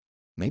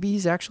 Maybe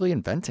he's actually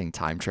inventing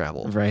time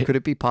travel. Right. Could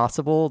it be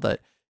possible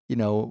that,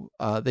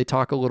 they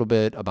talk a little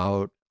bit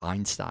about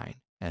Einstein,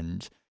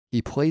 and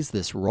he plays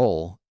this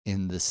role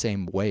in the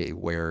same way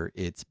where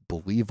it's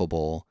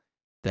believable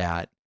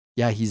that,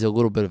 yeah, he's a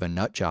little bit of a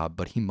nut job,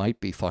 but he might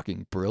be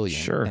fucking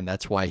brilliant. Sure. And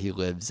that's why he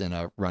lives in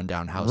a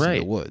rundown house in Right.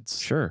 the woods.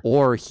 Sure.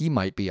 Or he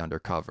might be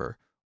undercover.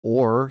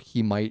 Or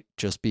he might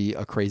just be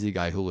a crazy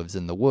guy who lives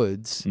in the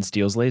woods And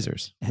steals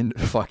lasers. and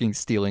fucking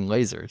stealing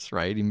lasers,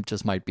 right? He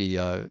just might be,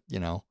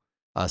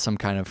 some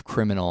kind of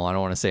criminal. I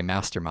don't want to say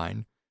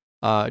mastermind.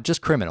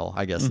 Just criminal,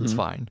 I guess is Mhm.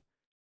 fine.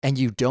 And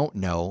you don't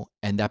know,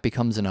 and that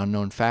becomes an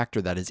unknown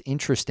factor that is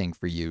interesting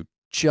for you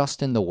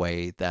just in the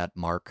way that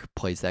Mark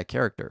plays that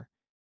character.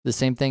 The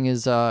same thing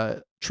is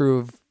true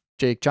of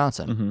Jake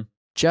Johnson. Mhm.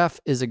 Jeff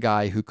is a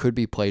guy who could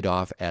be played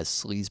off as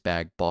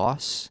sleazebag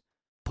boss,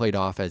 played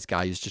off as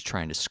guy who's just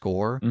trying to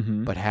score,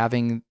 Mhm. but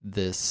having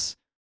this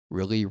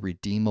really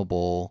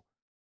redeemable,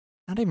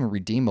 not even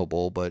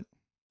redeemable, but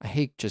I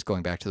hate just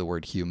going back to the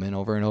word human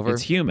over and over.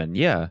 It's human,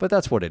 yeah. But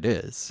that's what it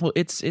is. Well,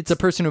 it's It's a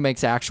person who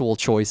makes actual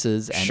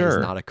choices and Sure.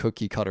 is not a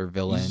cookie cutter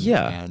villain.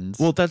 Yeah. And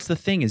Well, that's the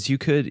thing is you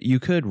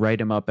could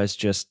write him up as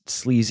just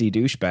sleazy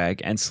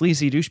douchebag, and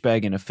sleazy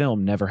douchebag in a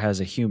film never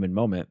has a human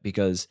moment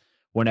because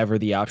whenever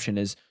the option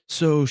is,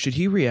 so should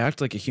he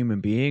react like a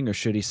human being or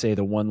should he say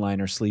the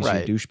one-liner sleazy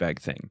Right. douchebag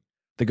thing?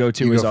 The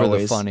go-to You is go for the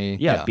always funny-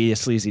 yeah, yeah. be a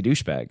sleazy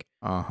douchebag.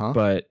 uh-huh.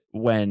 But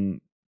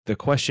when the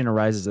question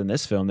arises in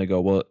this film, they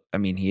go, well, I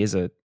mean, he's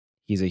a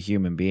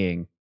human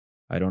being.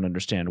 I don't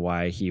understand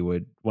why he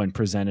would, when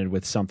presented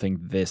with something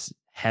this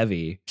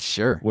heavy,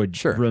 Sure.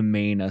 would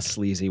remain a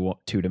sleazy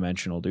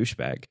two-dimensional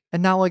douchebag.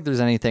 And not like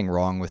there's anything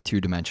wrong with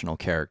two-dimensional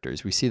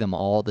characters. We see them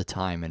all the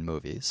time in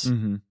movies.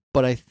 Mm-hmm.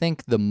 But I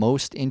think the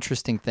most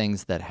interesting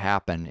things that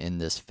happen in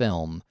this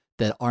film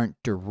that aren't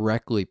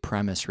directly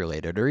premise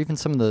related, or even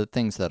some of the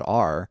things that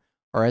are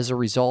as a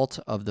result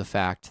of the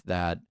fact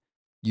that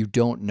you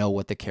don't know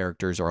what the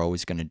characters are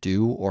always going to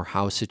do or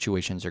how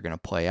situations are going to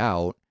play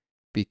out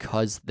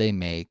because they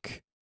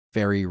make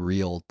very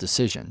real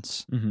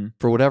decisions. Mm-hmm.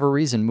 For whatever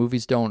reason,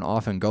 movies don't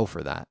often go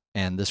for that.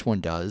 And this one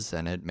does,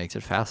 and it makes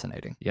it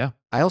fascinating. Yeah.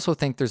 I also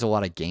think there's a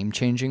lot of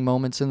game-changing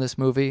moments in this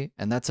movie,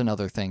 and that's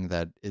another thing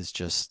that is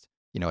just,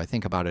 I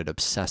think about it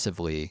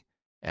obsessively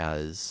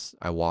as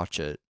I watch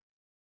it.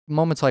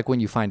 Moments like when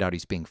you find out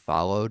he's being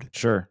followed.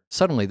 Sure.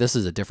 Suddenly, this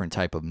is a different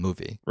type of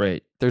movie.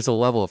 Right. There's a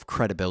level of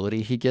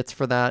credibility he gets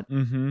for that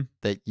Mm-hmm.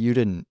 that you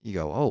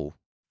go, oh,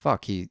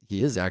 fuck, he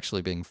is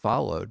actually being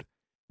followed.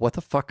 What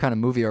the fuck kind of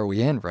movie are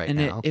we in right And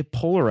now? it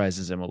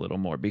polarizes him a little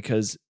more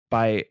because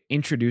by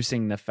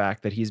introducing the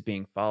fact that he's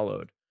being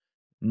followed,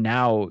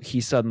 now he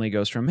suddenly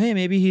goes from, hey,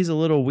 maybe he's a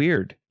little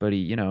weird, but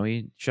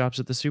he shops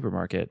at the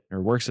supermarket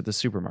or works at the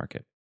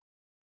supermarket.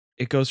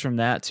 It goes from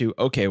that to,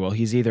 okay, well,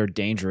 he's either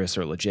dangerous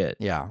or legit.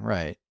 Yeah,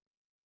 right.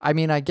 I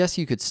mean, I guess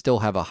you could still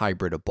have a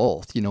hybrid of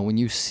both. When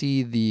you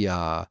see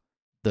the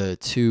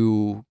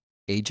two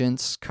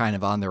agents kind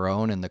of on their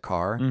own in the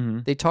car, Mm-hmm.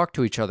 they talk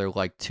to each other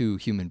like two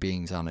human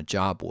beings on a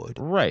job would.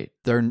 Right.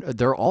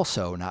 They're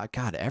also not,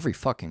 God, every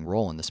fucking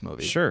role in this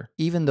movie. Sure.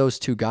 Even those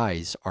two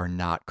guys are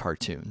not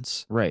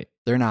cartoons. Right.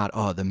 They're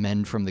not, the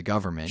men from the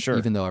government, Sure.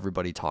 even though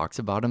everybody talks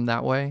about them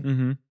that way.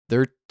 Mm-hmm.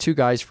 They're two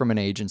guys from an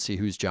agency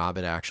whose job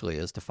it actually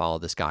is to follow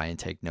this guy and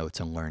take notes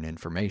and learn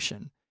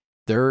information.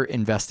 They're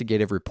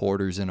investigative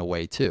reporters in a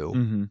way too.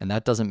 Mm-hmm. And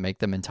that doesn't make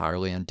them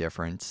entirely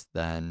indifferent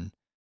than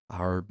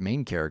our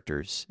main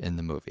characters in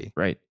the movie.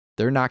 Right.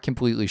 They're not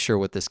completely sure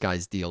what this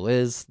guy's deal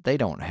is. They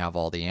don't have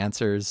all the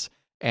answers.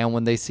 And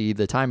when they see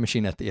the time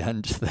machine at the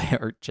end, they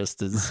are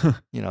just as,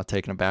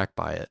 taken aback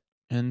by it.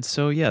 And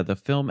so, yeah, the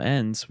film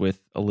ends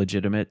with a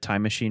legitimate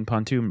time machine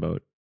pontoon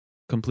boat,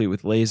 complete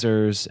with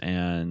lasers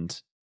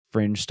and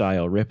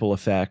fringe-style ripple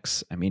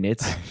effects. I mean,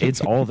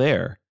 it's all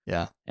there.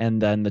 Yeah.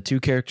 And then the two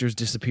characters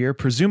disappear,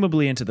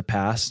 presumably into the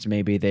past.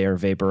 Maybe they are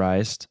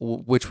vaporized.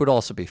 Which would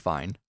also be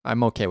fine.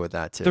 I'm okay with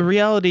that too. The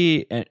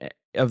reality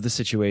of the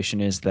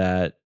situation is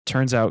that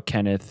turns out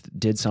Kenneth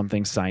did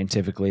something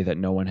scientifically that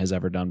no one has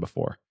ever done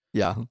before.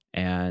 Yeah.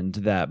 And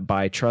that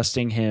by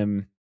trusting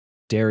him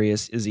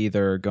Darius is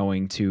either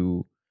going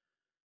to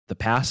the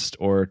past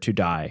or to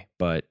die,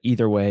 but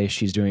either way,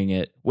 she's doing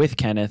it with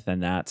Kenneth,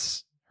 and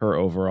that's her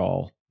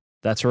overall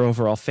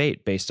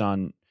fate based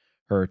on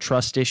her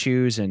trust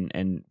issues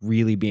and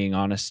really being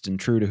honest and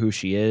true to who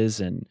she is.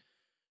 And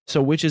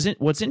so,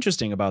 what's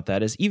interesting about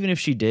that is even if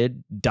she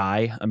did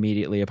die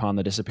immediately upon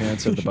the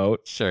disappearance of the boat,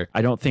 Sure.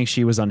 I don't think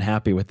she was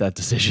unhappy with that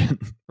decision.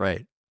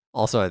 Right.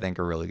 Also, I think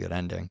a really good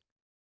ending.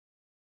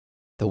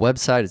 The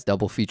website is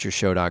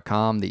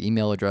doublefeatureshow.com. The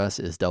email address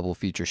is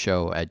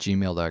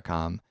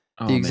doublefeatureshow@gmail.com.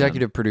 The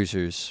executive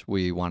producers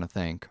we want to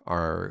thank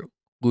are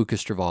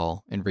Lucas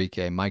Duvall,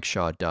 Enrique, Mike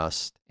Shaw,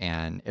 Dust,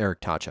 and Eric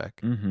Tachek.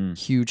 Mm-hmm.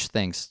 Huge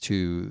thanks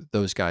to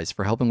those guys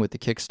for helping with the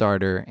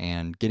Kickstarter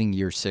and getting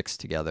year 6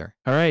 together.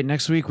 All right,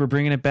 next week we're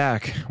bringing it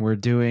back. We're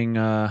doing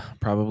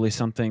probably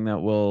something that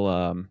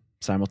will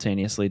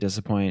simultaneously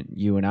disappoint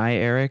you and I,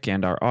 Eric,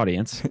 and our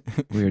audience.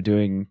 We are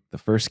doing the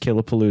first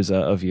Killapalooza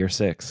of year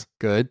 6.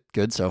 Good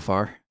so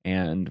far.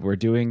 And we're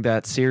doing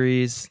that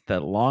series,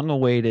 that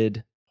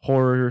long-awaited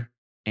horror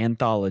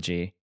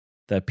anthology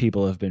that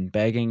people have been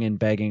begging and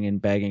begging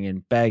and begging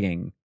and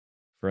begging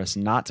for us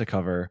not to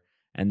cover,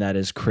 and that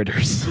is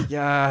Critters.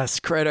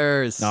 Yes,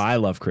 Critters. No, I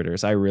love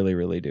Critters. I really,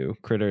 really do.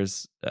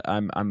 Critters,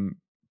 I'm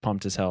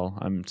pumped as hell.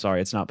 I'm sorry,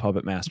 it's not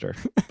Puppet Master,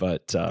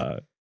 but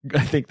I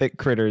think that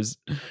Critters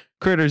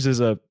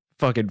is a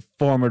fucking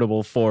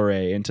formidable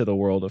foray into the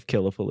world of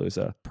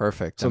Killapalooza.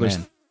 Perfect. So there's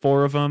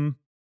 4 of them.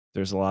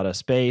 There's a lot of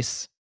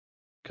space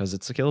because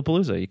it's a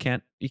Killapalooza. You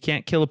can't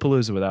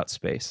Killapalooza without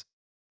space.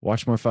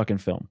 Watch more fucking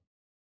film.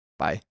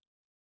 Bye.